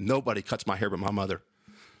 no, nobody cuts my hair but my mother.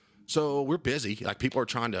 So we're busy. People are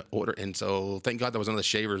trying to order. And so thank God there was another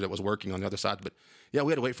shaver that was working on the other side. But yeah,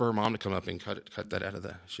 we had to wait for her mom to come up and cut that out of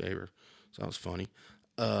the shaver. So that was funny.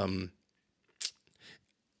 I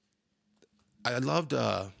loved,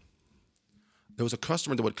 there was a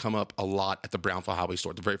customer that would come up a lot at the Brownfield Highway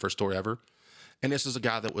store, the very first store ever. And this is a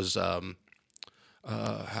guy that was, how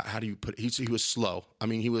do you put it? He was slow.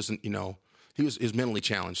 He wasn't, he was mentally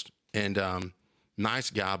challenged and, nice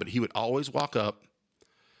guy, but he would always walk up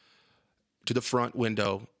to the front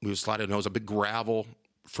window. We would slide it. And it was a big gravel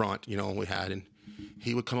front, we had, and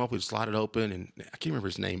he would come up, we'd slide it open, and I can't remember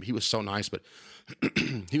his name. He was so nice, but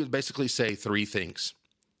he would basically say three things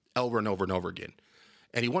over and over and over again.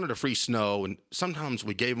 And he wanted a free snow, and sometimes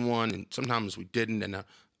we gave him one, and sometimes we didn't. And I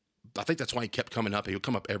think that's why he kept coming up. He would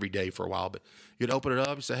come up every day for a while, but you'd open it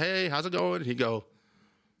up, he'd say, hey, how's it going? And he'd go,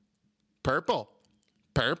 purple,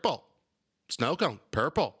 snow cone,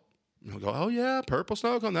 purple, And I'll go, oh, yeah, purple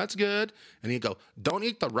snow cone, that's good. And he'd go, don't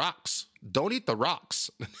eat the rocks. Don't eat the rocks.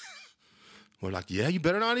 We're like, yeah, you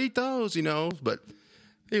better not eat those, But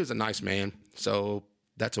he was a nice man. So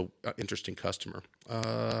that's an interesting customer.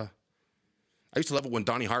 I used to love it when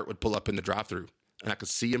Donnie Hart would pull up in the drive-thru, and I could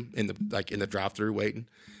see him in the drive-thru waiting,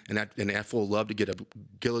 and that fool loved to get a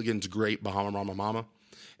Gilligan's Grape Bahama Mama Mama.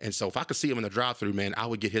 And so if I could see him in the drive-thru, man, I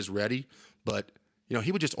would get his ready. But,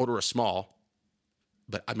 he would just order a small.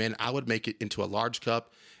 But, I would make it into a large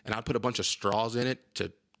cup, and I'd put a bunch of straws in it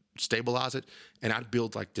to stabilize it, and I'd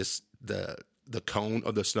build like this, the cone,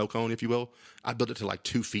 or the snow cone, if you will. I'd build it to like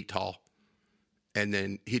 2 feet tall. And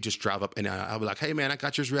then he'd just drive up, and I'd be like, hey, man, I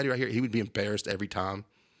got yours ready right here. He would be embarrassed every time.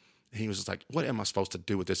 And he was just like, what am I supposed to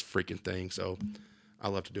do with this freaking thing? So I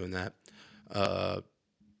loved doing that.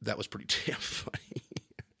 That was pretty damn funny.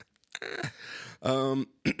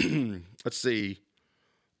 Let's see.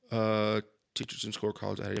 Teachers in school or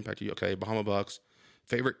college that had impacted you. Okay, Bahama Bucks.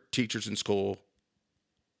 Favorite teachers in school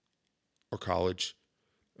or college.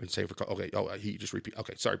 And same for okay. Oh, he just repeat.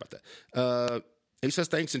 Okay, sorry about that. He says,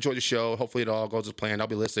 thanks, enjoy the show. Hopefully it all goes as planned. I'll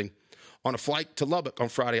be listening on a flight to Lubbock on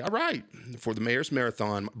Friday. All right, for the Mayor's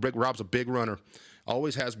Marathon. Rob's a big runner.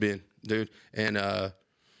 Always has been, dude. But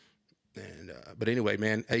anyway,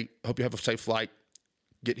 man, hey, hope you have a safe flight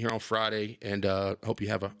getting here on Friday, and hope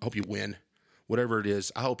you win. Whatever it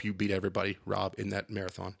is, I hope you beat everybody, Rob, in that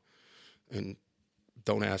marathon. And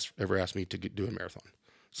don't ever ask me to do a marathon.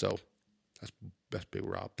 So that's big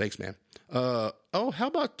Rob. Thanks, man. How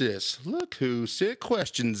about this? Look who sent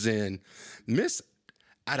questions in. Miss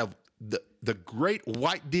out of the great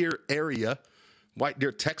White Deer area, White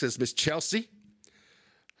Deer, Texas, Miss Chelsea.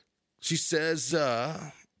 She says,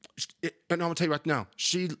 and I'm going to tell you right now,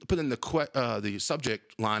 she put in the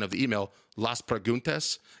subject line of the email, Las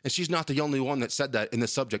Preguntas, and she's not the only one that said that in the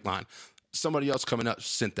subject line. Somebody else coming up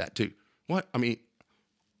sent that too. What? I mean,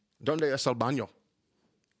 ¿Dónde es el baño?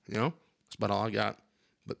 That's about all I got.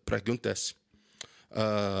 But preguntas.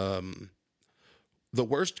 The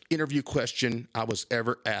worst interview question I was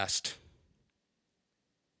ever asked.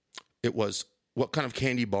 It was, what kind of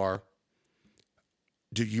candy bar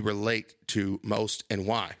do you relate to most and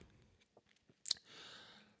why?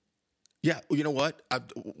 Yeah, you know what? I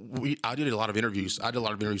did a lot of interviews. I did a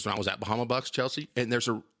lot of interviews when I was at Bahama Bucks, Chelsea. And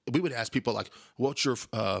we would ask people like, who's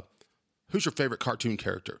your favorite cartoon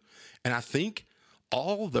character? And I think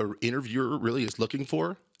all the interviewer really is looking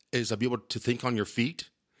for is to be able to think on your feet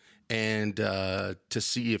and to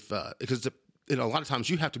see if, because a lot of times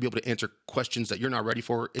you have to be able to answer questions that you're not ready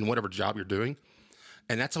for in whatever job you're doing.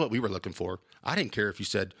 And that's what we were looking for. I didn't care if you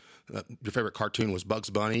said your favorite cartoon was Bugs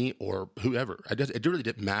Bunny or whoever. It really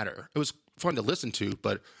didn't matter. It was fun to listen to,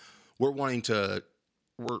 but we're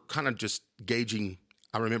kind of just gauging.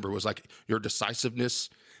 I remember it was like your decisiveness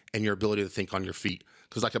and your ability to think on your feet.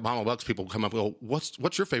 Because like at Bahama Bucks, people come up and go,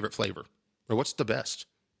 what's your favorite flavor? Or what's the best?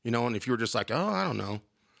 And if you were just like, oh, I don't know,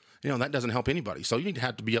 that doesn't help anybody. So you need to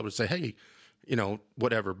have to be able to say, hey,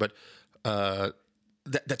 whatever. But I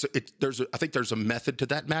think there's a method to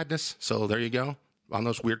that madness. So there you go on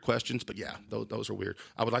those weird questions. But yeah, those are weird.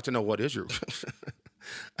 I would like to know what is your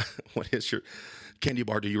candy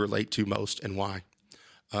bar do you relate to most and why?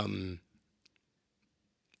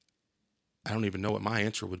 I don't even know what my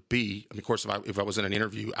answer would be. I mean, of course, if I was in an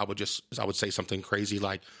interview, I would say something crazy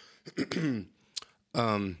like,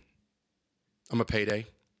 I'm a payday.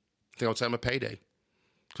 I think I would say I'm a payday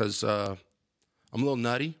because I'm a little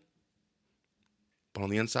nutty, but on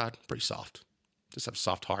the inside, pretty soft. Just have a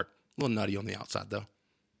soft heart. A little nutty on the outside, though.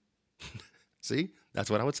 See? That's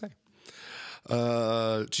what I would say.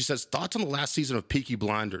 She says, thoughts on the last season of Peaky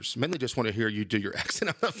Blinders? Mainly just want to hear you do your accent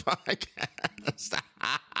on the podcast.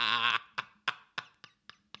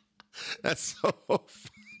 That's so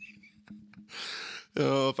funny.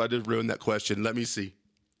 Oh, if I did ruin that question, let me see.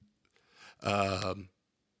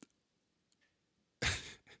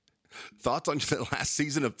 Thoughts on the last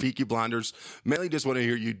season of Peaky Blinders? Mainly just want to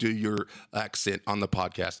hear you do your accent on the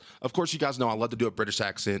podcast. Of course, you guys know I love to do a British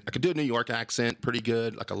accent. I could do a New York accent pretty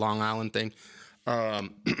good, like a Long Island thing. I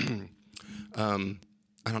don't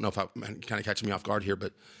know if I'm kind of catching me off guard here,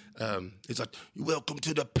 but it's like, welcome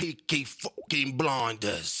to the Peaky fucking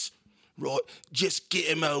Blinders. Right, just get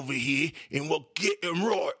him over here and we'll get him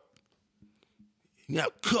right. Now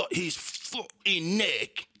cut his fucking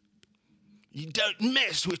neck. You don't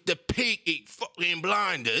mess with the Peaky fucking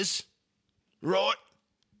Blinders, right?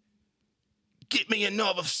 Get me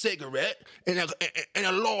another cigarette and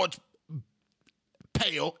a large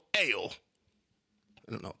pale ale.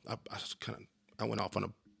 I don't know. I went off on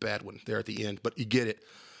a bad one there at the end, but you get it.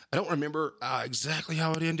 I don't remember exactly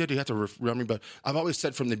how it ended. You have to remind me, but I've always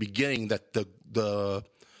said from the beginning that the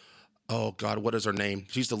oh God, what is her name?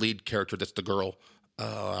 She's the lead character. That's the girl.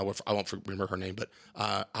 I won't remember her name, but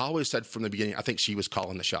I always said from the beginning, I think she was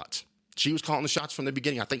calling the shots. She was calling the shots from the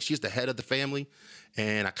beginning. I think she's the head of the family,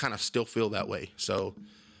 and I kind of still feel that way. So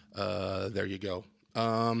there you go.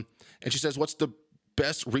 And she says, what's the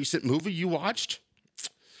best recent movie you watched?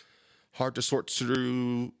 Hard to sort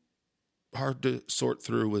through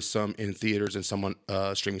with some in theaters and some on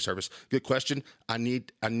streaming service. Good question. I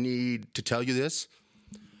need to tell you this.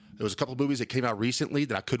 There was a couple of movies that came out recently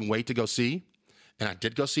that I couldn't wait to go see, and I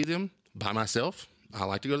did go see them by myself. I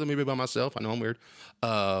like to go to the movie by myself. I know I'm weird.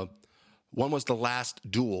 One was The Last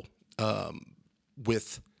Duel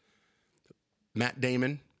with Matt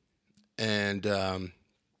Damon and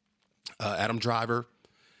Adam Driver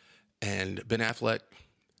and Ben Affleck,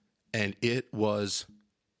 and it was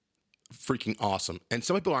freaking awesome. And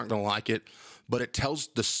some people aren't going to like it, but it tells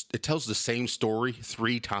the same story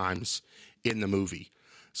 3 times in the movie.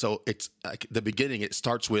 So it's like the beginning, it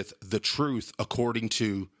starts with the truth according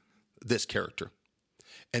to this character.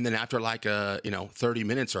 And then after 30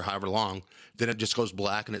 minutes or however long, then it just goes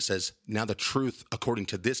black and it says, now the truth according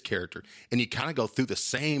to this character. And you kind of go through the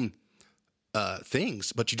same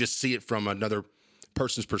things, but you just see it from another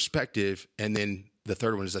person's perspective. And then the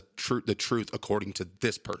third one is the truth according to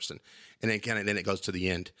this person. And then it goes to the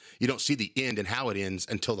end. You don't see the end and how it ends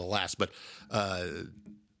until the last, but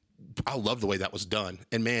I love the way that was done.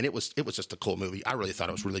 And man, it was just a cool movie. I really thought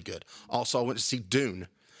it was really good. Also, I went to see Dune.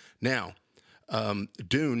 Now,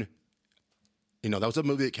 Dune, that was a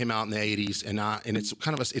movie that came out in the 80s, and it's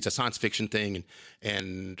kind of it's a science fiction thing,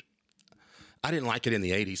 and I didn't like it in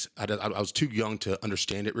the 80s. I was too young to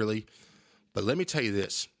understand it really. But let me tell you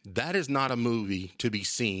this, that is not a movie to be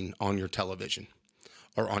seen on your television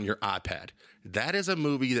or on your iPad. That is a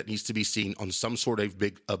movie that needs to be seen on some sort of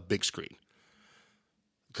big screen.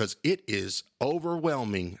 Because it is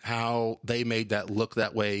overwhelming how they made that look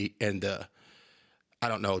that way, and I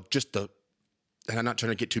don't know, and I'm not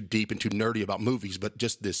trying to get too deep and too nerdy about movies, but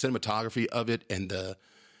just the cinematography of it and the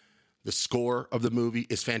score of the movie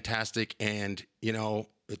is fantastic. And,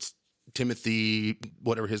 it's Timothy,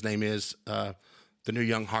 whatever his name is, the new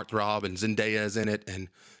young heartthrob, and Zendaya is in it. And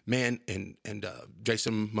man, and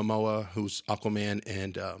Jason Momoa, who's Aquaman,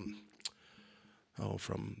 and,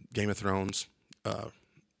 from Game of Thrones,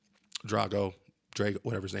 Drago,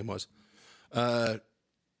 whatever his name was.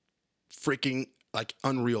 Freaking like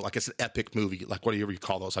unreal. Like it's an epic movie. Like whatever you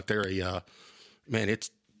call those. Like they're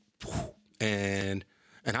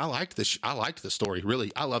and I liked this. I liked the story.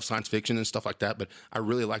 Really, I love science fiction and stuff like that. But I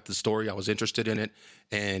really liked the story. I was interested in it.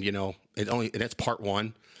 And it's part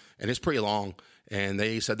 1, and it's pretty long. And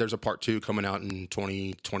they said there's a part 2 coming out in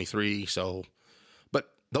 2023. So,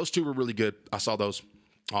 but those 2 were really good. I saw those.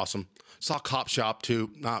 Awesome. Saw Cop Shop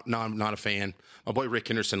too. I'm not a fan. My boy Rick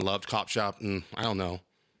Henderson loved Cop Shop, and I don't know.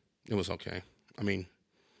 It was okay. I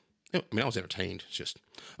was entertained. It's just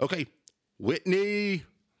okay. Whitney,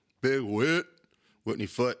 Big Whitney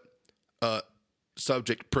Foot.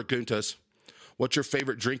 Subject preguntas. What's your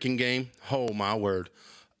favorite drinking game? Oh my word.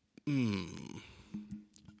 I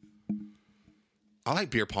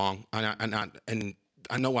like beer pong, and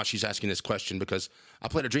I know why she's asking this question, because I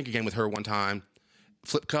played a drinking game with her one time.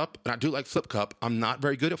 Flip Cup, and I do like Flip Cup. I'm not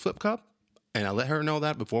very good at Flip Cup, and I let her know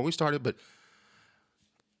that before we started, but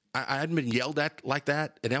I hadn't been yelled at like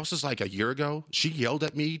that, and that was just like a year ago. She yelled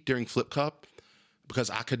at me during Flip Cup because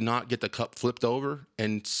I could not get the cup flipped over,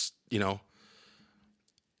 and,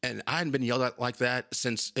 and I hadn't been yelled at like that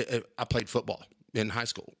since I played football in high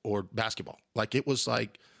school or basketball. Like, it was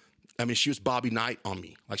like, she was Bobby Knight on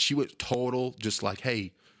me. Like, she was total, just like,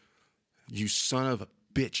 hey, you son of a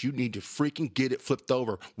bitch, you need to freaking get it flipped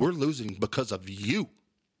over. We're losing because of you.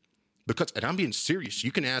 And I'm being serious.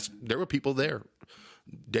 You can ask, there were people there.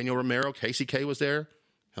 Daniel Romero, Casey K was there.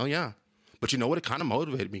 Hell yeah. But you know what? It kind of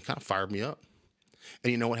motivated me, kind of fired me up.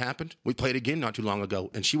 And you know what happened? We played again not too long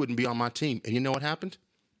ago, and she wouldn't be on my team. And you know what happened?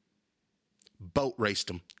 Boat raced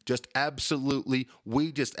them.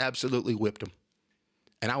 We just absolutely whipped them.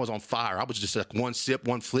 And I was on fire. I was just like one sip,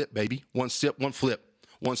 one flip, baby. One sip, one flip.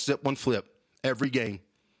 One sip, one flip. Every game.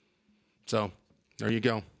 So, there you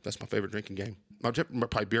go. That's my favorite drinking game.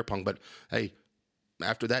 Probably beer pong, but hey,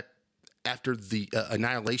 after the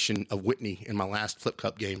annihilation of Whitney in my last Flip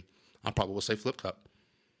Cup game, I probably will say Flip Cup.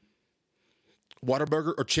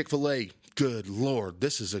 Whataburger or Chick-fil-A? Good Lord.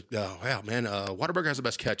 This is Whataburger has the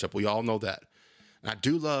best ketchup. We all know that. And I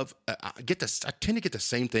do love, I tend to get the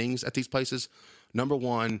same things at these places. Number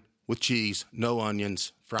 1, with cheese, no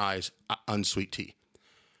onions, fries, unsweet tea.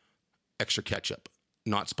 Extra ketchup.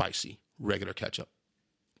 not spicy, regular ketchup.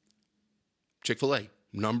 Chick-fil-A,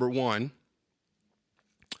 number one.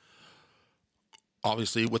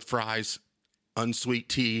 Obviously, with fries, unsweet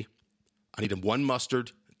tea. I need 1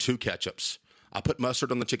 mustard, 2 ketchups. I put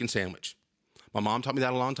mustard on the chicken sandwich. My mom taught me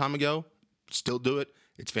that a long time ago. Still do it.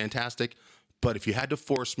 It's fantastic. But if you had to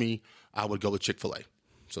force me, I would go with Chick-fil-A.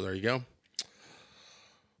 So there you go.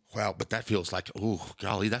 Wow, but that feels like, ooh,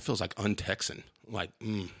 golly, that feels like un-Texan. Like,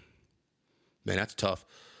 man, that's tough.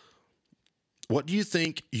 What do you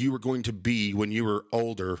think you were going to be when you were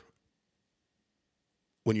older,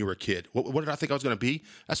 when you were a kid? What did I think I was going to be?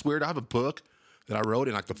 That's weird. I have a book that I wrote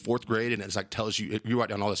in like the 4th grade, and it's like tells you, you write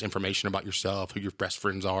down all this information about yourself, who your best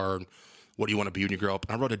friends are, and what do you want to be when you grow up.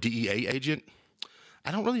 And I wrote a DEA agent.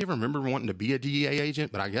 I don't really ever remember wanting to be a DEA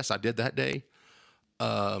agent, but I guess I did that day.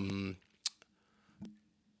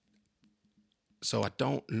 So I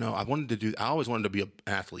don't know. I always wanted to be an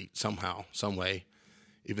athlete somehow, some way,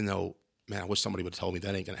 even though, man, I wish somebody would have told me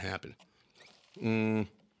that ain't going to happen.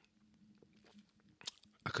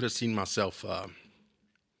 I could have seen myself, I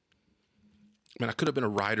could have been a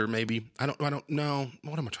writer maybe. I don't know.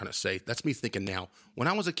 What am I trying to say? That's me thinking now. When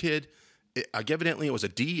I was a kid, evidently it was a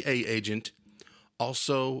DEA agent.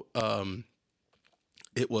 Also,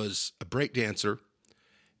 it was a break dancer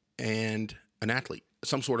and an athlete,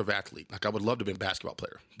 some sort of athlete. Like I would love to have been a basketball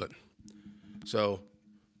player,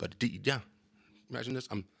 yeah. Imagine this.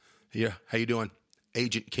 I'm here. How you doing?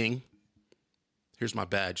 Agent King. Here's my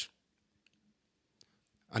badge.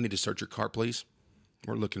 I need to search your car, please.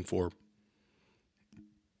 We're looking for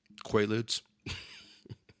Quaaludes. I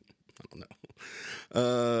don't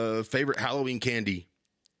know. Favorite Halloween candy.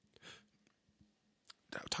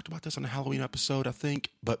 I talked about this on the Halloween episode, I think.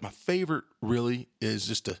 But my favorite really is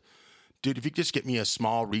just dude, if you could just get me a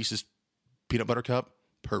small Reese's peanut butter cup,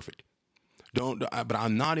 perfect. But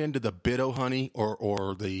I'm not into the Bit-O Honey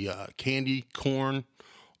or the candy corn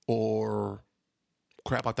or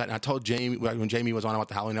crap like that. And I told Jamie, when Jamie was on about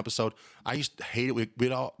the Halloween episode, I used to hate it.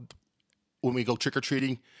 When we go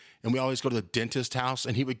trick-or-treating, and we always go to the dentist house,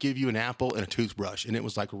 and he would give you an apple and a toothbrush. And it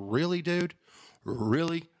was like, really, dude?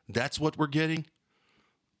 Really? That's what we're getting?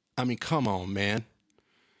 I mean, come on, man.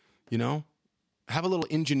 You know? Have a little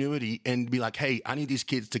ingenuity and be like, hey, I need these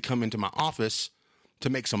kids to come into my office to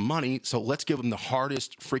make some money, so let's give them the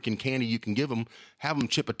hardest freaking candy you can give them, have them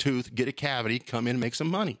chip a tooth, get a cavity, come in and make some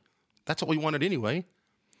money. That's what we wanted anyway.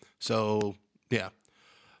 So, yeah.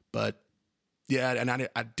 But, yeah, and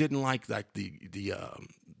I didn't like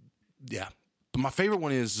yeah. But my favorite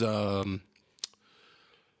one is like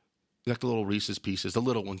the little Reese's Pieces, the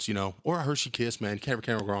little ones, you know, or a Hershey Kiss, man. Can't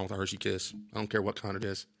go wrong with a Hershey Kiss. I don't care what kind it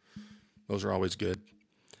is. Those are always good.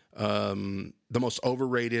 The most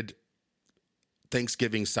overrated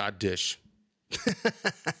Thanksgiving side dish.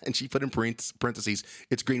 And she put in parentheses,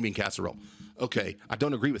 it's green bean casserole. Okay, I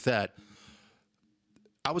don't agree with that.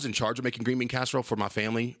 I was in charge of making green bean casserole for my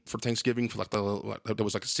family for Thanksgiving for there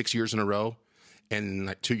was like 6 years in a row. And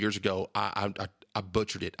like 2 years ago, I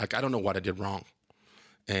butchered it. Like, I don't know what I did wrong.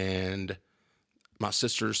 And my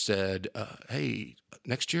sister said, hey,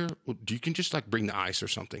 next year, you can just like bring the ice or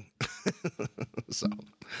something. So,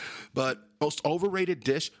 but most overrated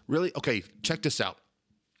dish, really? Okay, check this out.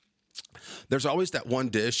 There's always that one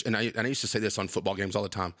dish, and I used to say this on football games all the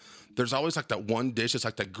time. There's always like that one dish. It's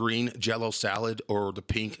like the green Jell-O salad or the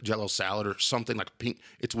pink Jell-O salad or something like pink.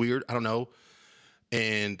 It's weird. I don't know.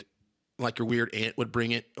 And like your weird aunt would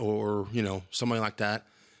bring it, or, you know, somebody like that.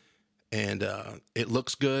 And it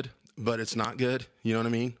looks good, but it's not good. You know what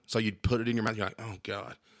I mean? So you'd put it in your mouth. You're like, oh,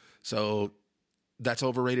 God. So that's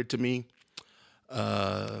overrated to me.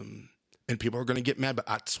 And people are going to get mad,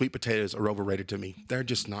 but sweet potatoes are overrated to me. They're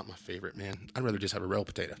just not my favorite, man. I'd rather just have a real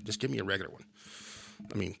potato. Just give me a regular one.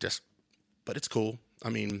 I mean, but it's cool. I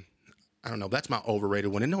mean, I don't know. That's my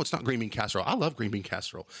overrated one. And no, it's not green bean casserole. I love green bean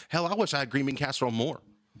casserole. Hell, I wish I had green bean casserole more.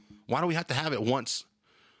 Why do we have to have it once,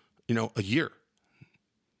 a year?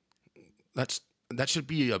 That should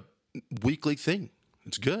be a weekly thing.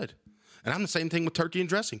 It's good. And I'm the same thing with turkey and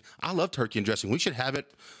dressing. I love turkey and dressing. We should have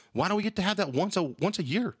it. Why don't we get to have that once a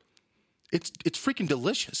year? It's freaking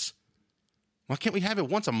delicious. Why can't we have it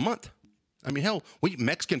once a month? I mean, hell, we eat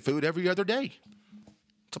Mexican food every other day.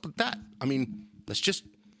 What's up with that? I mean,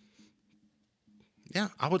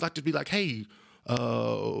 I would like to be like, hey,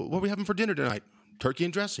 what are we having for dinner tonight? Turkey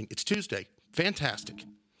and dressing. It's Tuesday. Fantastic.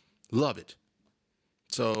 Love it.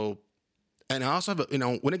 So, and I also have,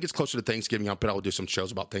 when it gets closer to Thanksgiving, I'll do some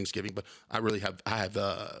shows about Thanksgiving, but I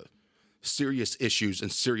have serious issues and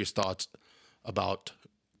serious thoughts about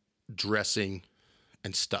dressing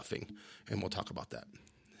and stuffing, and we'll talk about that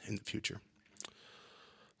in the future.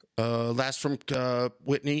 Last from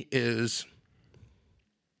Whitney is,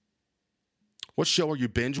 what show are you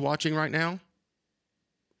binge watching right now?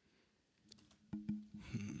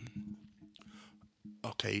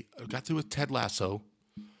 Okay, I got through with Ted Lasso.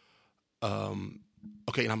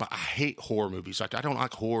 Okay, and I hate horror movies. Like, I don't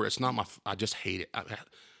like horror. It's not I just hate it. I'm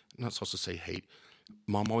not supposed to say hate.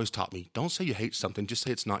 Mom always taught me, don't say you hate something. Just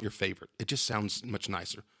say it's not your favorite. It just sounds much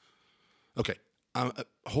nicer. Okay,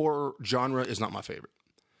 horror genre is not my favorite.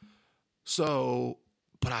 So,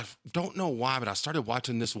 but I don't know why, but I started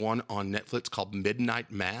watching this one on Netflix called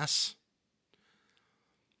Midnight Mass.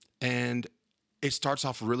 And it starts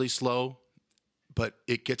off really slow, but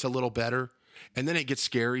it gets a little better. And then it gets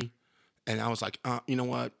scary. And I was like, you know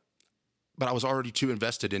what? But I was already too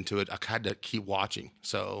invested into it. I had to keep watching.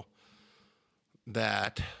 So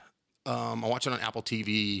that, I'm watching on Apple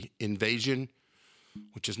TV Invasion,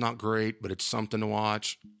 which is not great, but it's something to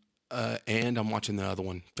watch. And I'm watching the other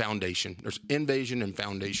one, Foundation. There's Invasion and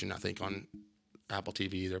Foundation, I think, on Apple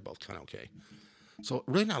TV. They're both kind of okay. So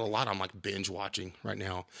really not a lot I'm like binge watching right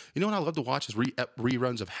now. You know what I love to watch is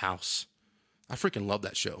reruns of House. I freaking love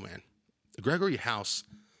that show, man. Gregory House,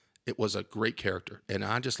 it was a great character. And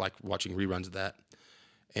I just like watching reruns of that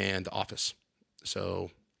and The Office.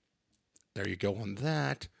 So there you go on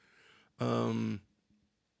that. I'm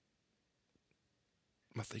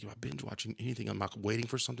not thinking about binge watching anything. I'm not waiting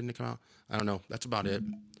for something to come out. I don't know. That's about it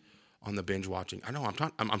on the binge watching. I know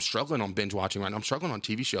I'm struggling on binge watching right now. I'm struggling on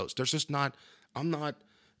TV shows. There's just not, I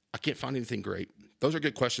can't find anything great. Those are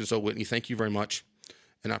good questions though, Whitney. Thank you very much.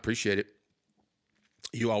 And I appreciate it.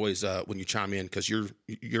 You always, when you chime in, cause you're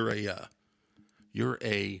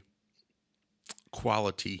a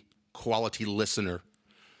quality listener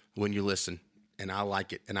when you listen. And I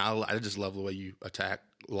like it. And I just love the way you attack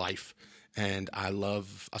life. And I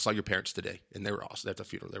saw your parents today, and they were awesome. At the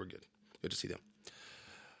funeral, they were good. Good to see them.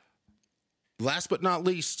 Last but not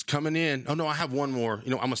least, coming in. Oh, no, I have one more.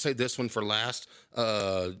 I'm going to say this one for last.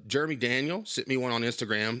 Jeremy Daniel sent me one on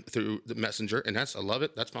Instagram through the messenger, and I love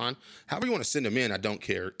it. That's fine. However you want to send them in, I don't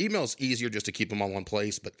care. Email's easier just to keep them all in one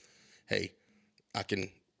place, but hey,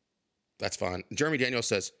 that's fine. Jeremy Daniel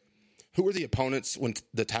says, who were the opponents when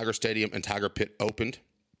the Tiger Stadium and Tiger Pit opened?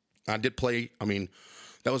 I did play,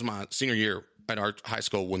 that was my senior year at our high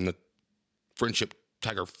school when the Friendship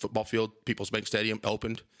Tiger football field, People's Bank Stadium,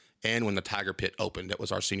 opened, and when the Tiger Pit opened. That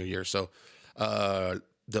was our senior year. So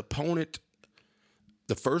the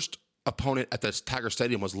first opponent at this Tiger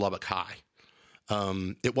Stadium was Lubbock High.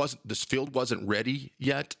 This field wasn't ready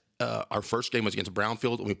yet. Our first game was against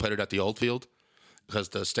Brownfield, and we played it at the old field because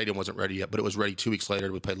the stadium wasn't ready yet, but it was ready 2 weeks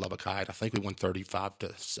later. We played Lubbock High, and I think we won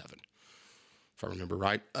 35-7. If I remember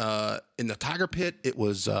right. In the Tiger Pit, it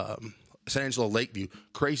was San Angelo Lakeview.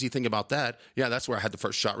 Crazy thing about that, yeah, that's where I had the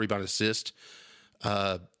first shot, rebound, assist.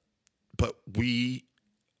 But we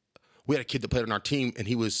had a kid that played on our team, and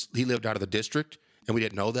he lived out of the district, and we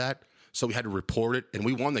didn't know that, so we had to report it, and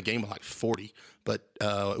we won the game by like 40, but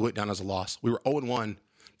it went down as a loss. We were 0-1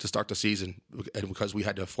 to start the season, and because we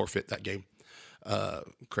had to forfeit that game.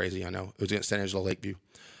 Crazy, I know. It was against San Angelo Lakeview.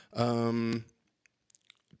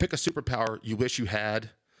 Pick a superpower you wish you had.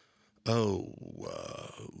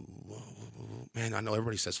 Man, I know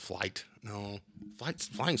everybody says flight. No,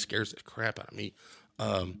 flying scares the crap out of me.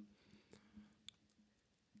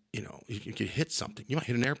 You could hit something. You might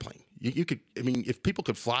hit an airplane. You could, if people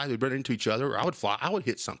could fly, they'd run into each other, or I would fly. I would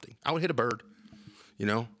hit something. I would hit a bird,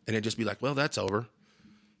 and it'd just be like, well, that's over.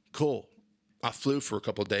 Cool. I flew for a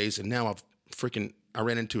couple of days, and now I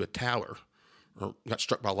ran into a tower or got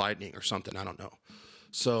struck by lightning or something. I don't know.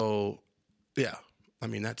 So, yeah,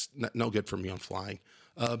 that's no good for me on flying.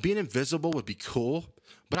 Being invisible would be cool,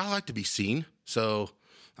 but I like to be seen. So,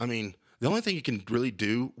 the only thing you can really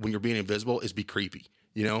do when you're being invisible is be creepy.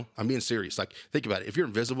 I'm being serious. Like, think about it. If you're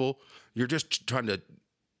invisible, you're just trying to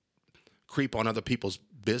creep on other people's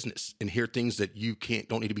business and hear things that you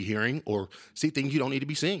don't need to be hearing, or see things you don't need to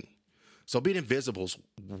be seeing. So being invisible is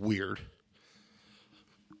weird.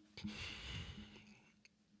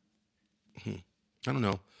 I don't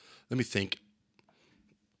know. Let me think.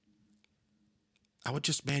 I would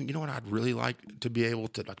just, you know what I'd really like to be able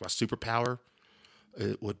to, like my superpower?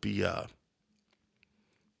 It would be, I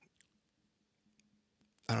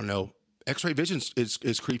don't know. X-ray vision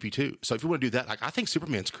is creepy too. So if you want to do that, like, I think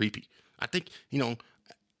Superman's creepy. I think, you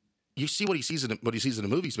see what he sees in the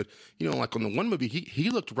movies, but like on the one movie,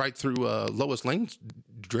 he looked right through Lois Lane's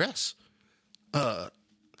dress.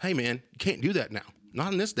 Hey man, you can't do that now.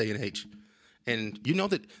 Not in this day and age. And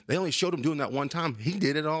that they only showed him doing that one time. He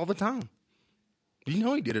did it all the time. He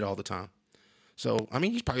did it all the time. So,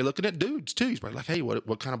 he's probably looking at dudes too. He's probably like, hey,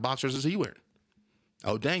 what kind of boxers is he wearing?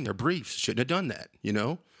 Oh, dang, they're briefs. Shouldn't have done that. You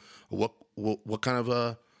know, what kind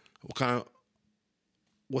of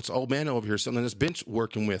what's old man over here? Something this bench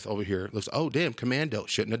working with over here looks. Oh, damn, commando.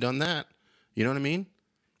 Shouldn't have done that. You know what I mean?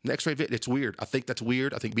 The X-ray it's weird. I think that's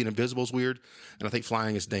weird. I think being invisible is weird, and I think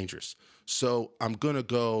flying is dangerous. So I'm gonna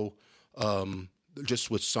go just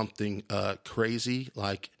with something crazy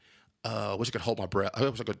like I wish I could hold my breath. I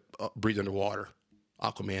wish I could breathe underwater.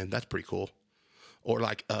 Aquaman, that's pretty cool. Or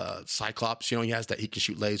like Cyclops, he has that he can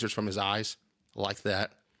shoot lasers from his eyes. I like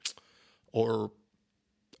that. Or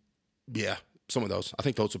yeah, some of those. I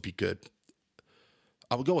think those would be good.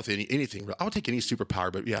 I would go with anything. I would take any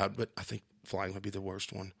superpower, but I think flying would be the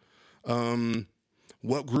worst one.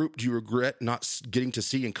 What group do you regret not getting to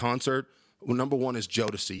see in concert? Well, number one is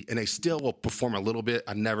Jodeci, and they still will perform a little bit.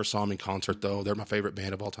 I never saw them in concert, though. They're my favorite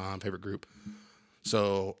band of all time, favorite group.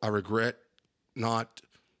 So I regret not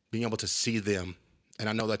being able to see them. And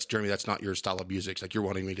I know that's, Jeremy, that's not your style of music. It's like you're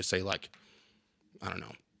wanting me to say, like, I don't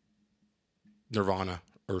know, Nirvana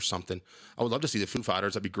or something. I would love to see the Foo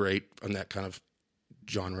Fighters. That'd be great on that kind of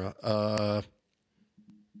genre.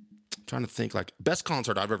 Trying to think, like, best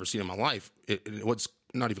concert I've ever seen in my life, what's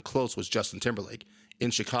not even close, was Justin Timberlake in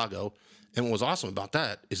Chicago. And what was awesome about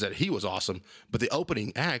that is that he was awesome, but the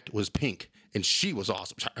opening act was Pink, and she was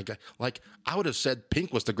awesome. Like, I would have said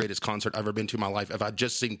Pink was the greatest concert I've ever been to in my life if I'd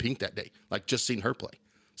just seen Pink that day, like just seen her play.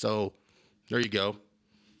 So there you go.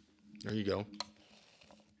 There you go.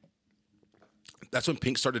 That's when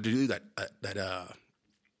Pink started to do that.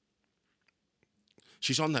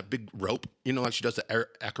 She's on that big rope, like she does the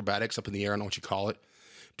acrobatics up in the air. I don't know what you call it.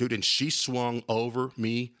 Dude, and she swung over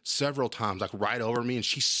me several times, like right over me, and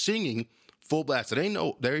she's singing full blast. There ain't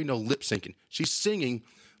no lip syncing. She's singing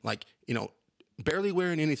like, barely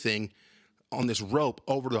wearing anything on this rope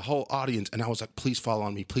over the whole audience. And I was like, please fall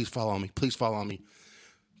on me, please fall on me, please fall on me.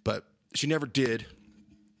 But she never did.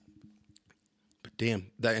 But damn,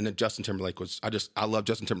 that, and then Justin Timberlake I love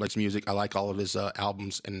Justin Timberlake's music. I like all of his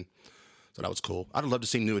albums, and so that was cool. I'd love to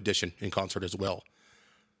see New Edition in concert as well.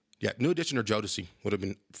 Yeah, New Edition or Jodeci would have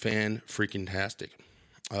been fan-freaking-tastic.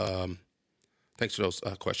 Thanks for those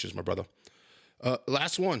questions, my brother.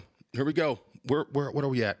 Last one. Here we go. What are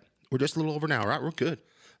we at? We're just a little over an hour. Right, we're good.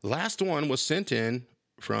 Last one was sent in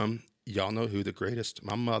from, y'all know who, the greatest,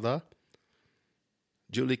 my mother,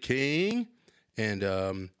 Julie King. And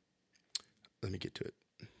let me get to it.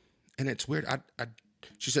 And it's weird.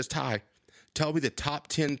 She says, Ty, tell me the top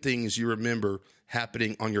 10 things you remember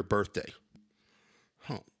happening on your birthday.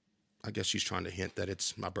 Huh. I guess she's trying to hint that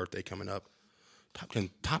it's my birthday coming up.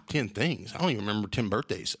 Top 10 things. I don't even remember 10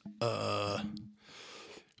 birthdays.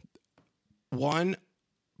 One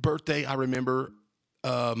birthday I remember,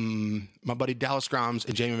 my buddy Dallas Grimes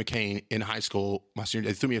and Jamie McCain in high school, my senior,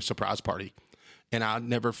 they threw me a surprise party. And I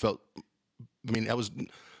never felt, that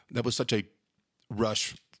was such a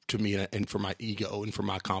rush to me and for my ego and for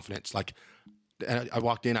my confidence. Like, I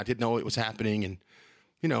walked in, I didn't know it was happening, and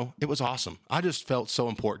it was awesome. I just felt so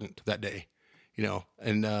important that day,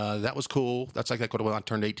 and that was cool. That's like when I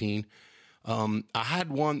turned 18. I had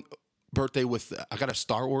one birthday I got a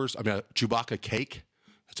Chewbacca cake.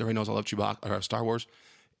 As everybody knows, I love Chewbacca, or Star Wars.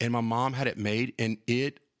 And my mom had it made, and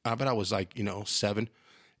I bet I was like, 7.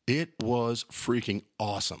 It was freaking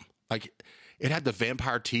awesome. Like, it had the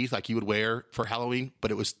vampire teeth like you would wear for Halloween,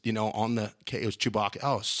 but it was, on the cake, it was Chewbacca.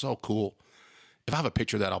 Oh, it was so cool. If I have a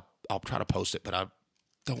picture of that, I'll try to post it, but I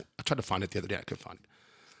tried to find it the other day. I couldn't find it.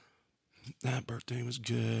 That birthday was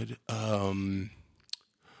good.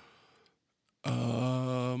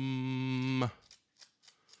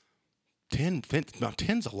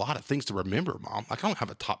 10's a lot of things to remember, Mom. Like, I don't have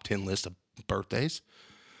a top 10 list of birthdays.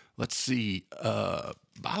 Let's see. I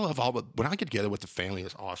love when I get together with the family,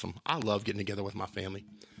 it's awesome. I love getting together with my family.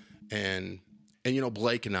 And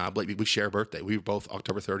Blake and I, we share a birthday. We were both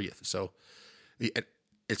October 30th. So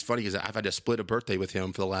it's funny because I've had to split a birthday with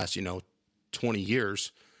him for the last, 20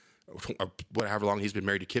 years, or however long he's been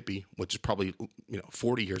married to Kippy, which is probably,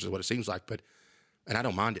 40 years is what it seems like. And I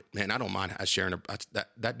don't mind it, man. I don't mind sharing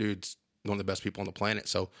that dude's one of the best people on the planet.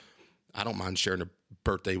 So I don't mind sharing a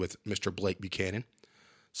birthday with Mr. Blake Buchanan.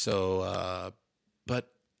 So, but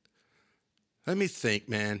let me think,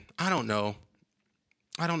 man. I don't know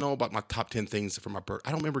about my top 10 things for my birthday.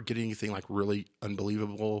 I don't remember getting anything like really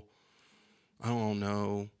unbelievable. I don't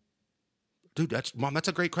know. Dude, Mom, that's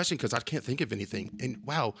a great question because I can't think of anything. And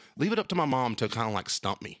wow, leave it up to my mom to kind of like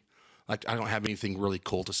stump me. Like, I don't have anything really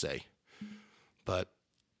cool to say. But,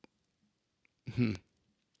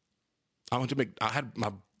 I had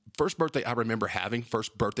my first birthday I remember having,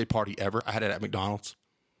 first birthday party ever. I had it at McDonald's.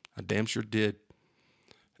 I damn sure did.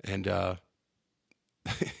 And,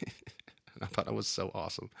 I thought I was so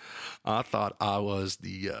awesome. I thought I was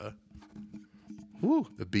the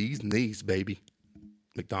bee's knees, baby.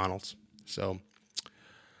 McDonald's. So,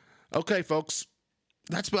 okay, folks.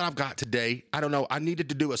 That's what I've got today. I don't know. I needed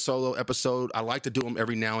to do a solo episode. I like to do them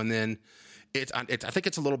every now and then. I think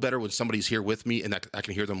it's a little better when somebody's here with me and I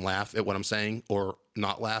can hear them laugh at what I'm saying or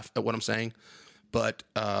not laugh at what I'm saying. But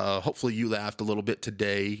hopefully you laughed a little bit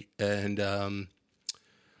today, and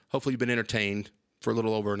hopefully you've been entertained for a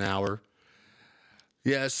little over an hour.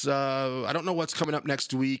 Yes, I don't know what's coming up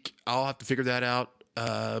next week. I'll have to figure that out.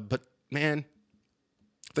 But, man,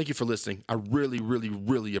 thank you for listening. I really, really,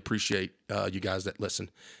 really appreciate you guys that listen,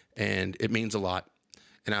 and it means a lot.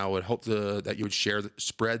 And I would hope that you would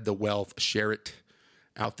spread the wealth, share it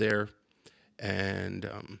out there, and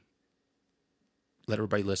let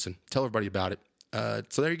everybody listen. Tell everybody about it.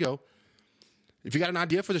 So there you go. If you got an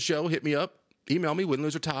idea for the show, hit me up. Email me,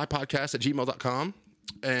 winlosertiepodcast@gmail.com.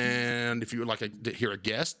 And if you would like to hear a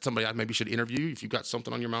guest, somebody I maybe should interview, if you've got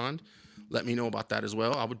something on your mind, let me know about that as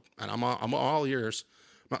well. I'm all ears.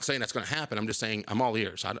 I'm not saying that's going to happen. I'm just saying I'm all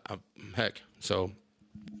ears. Heck. So,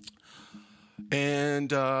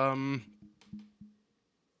 and,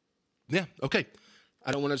 yeah, okay.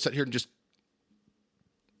 I don't want to sit here and just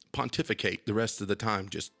pontificate the rest of the time.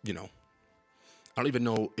 Just, I don't even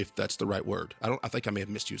know if that's the right word. I think I may have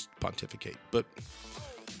misused pontificate, but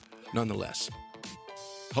nonetheless,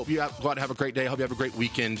 hope you go out and have a great day. Hope you have a great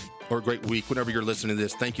weekend or a great week whenever you're listening to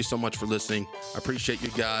this. Thank you so much for listening. I appreciate you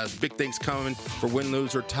guys. Big things coming for win,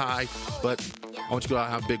 lose, or tie, but I want you to go out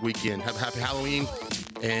and have a big weekend. Have a happy Halloween.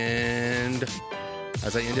 And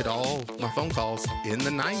as I ended all my phone calls in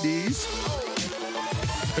the 90s,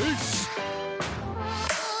 peace.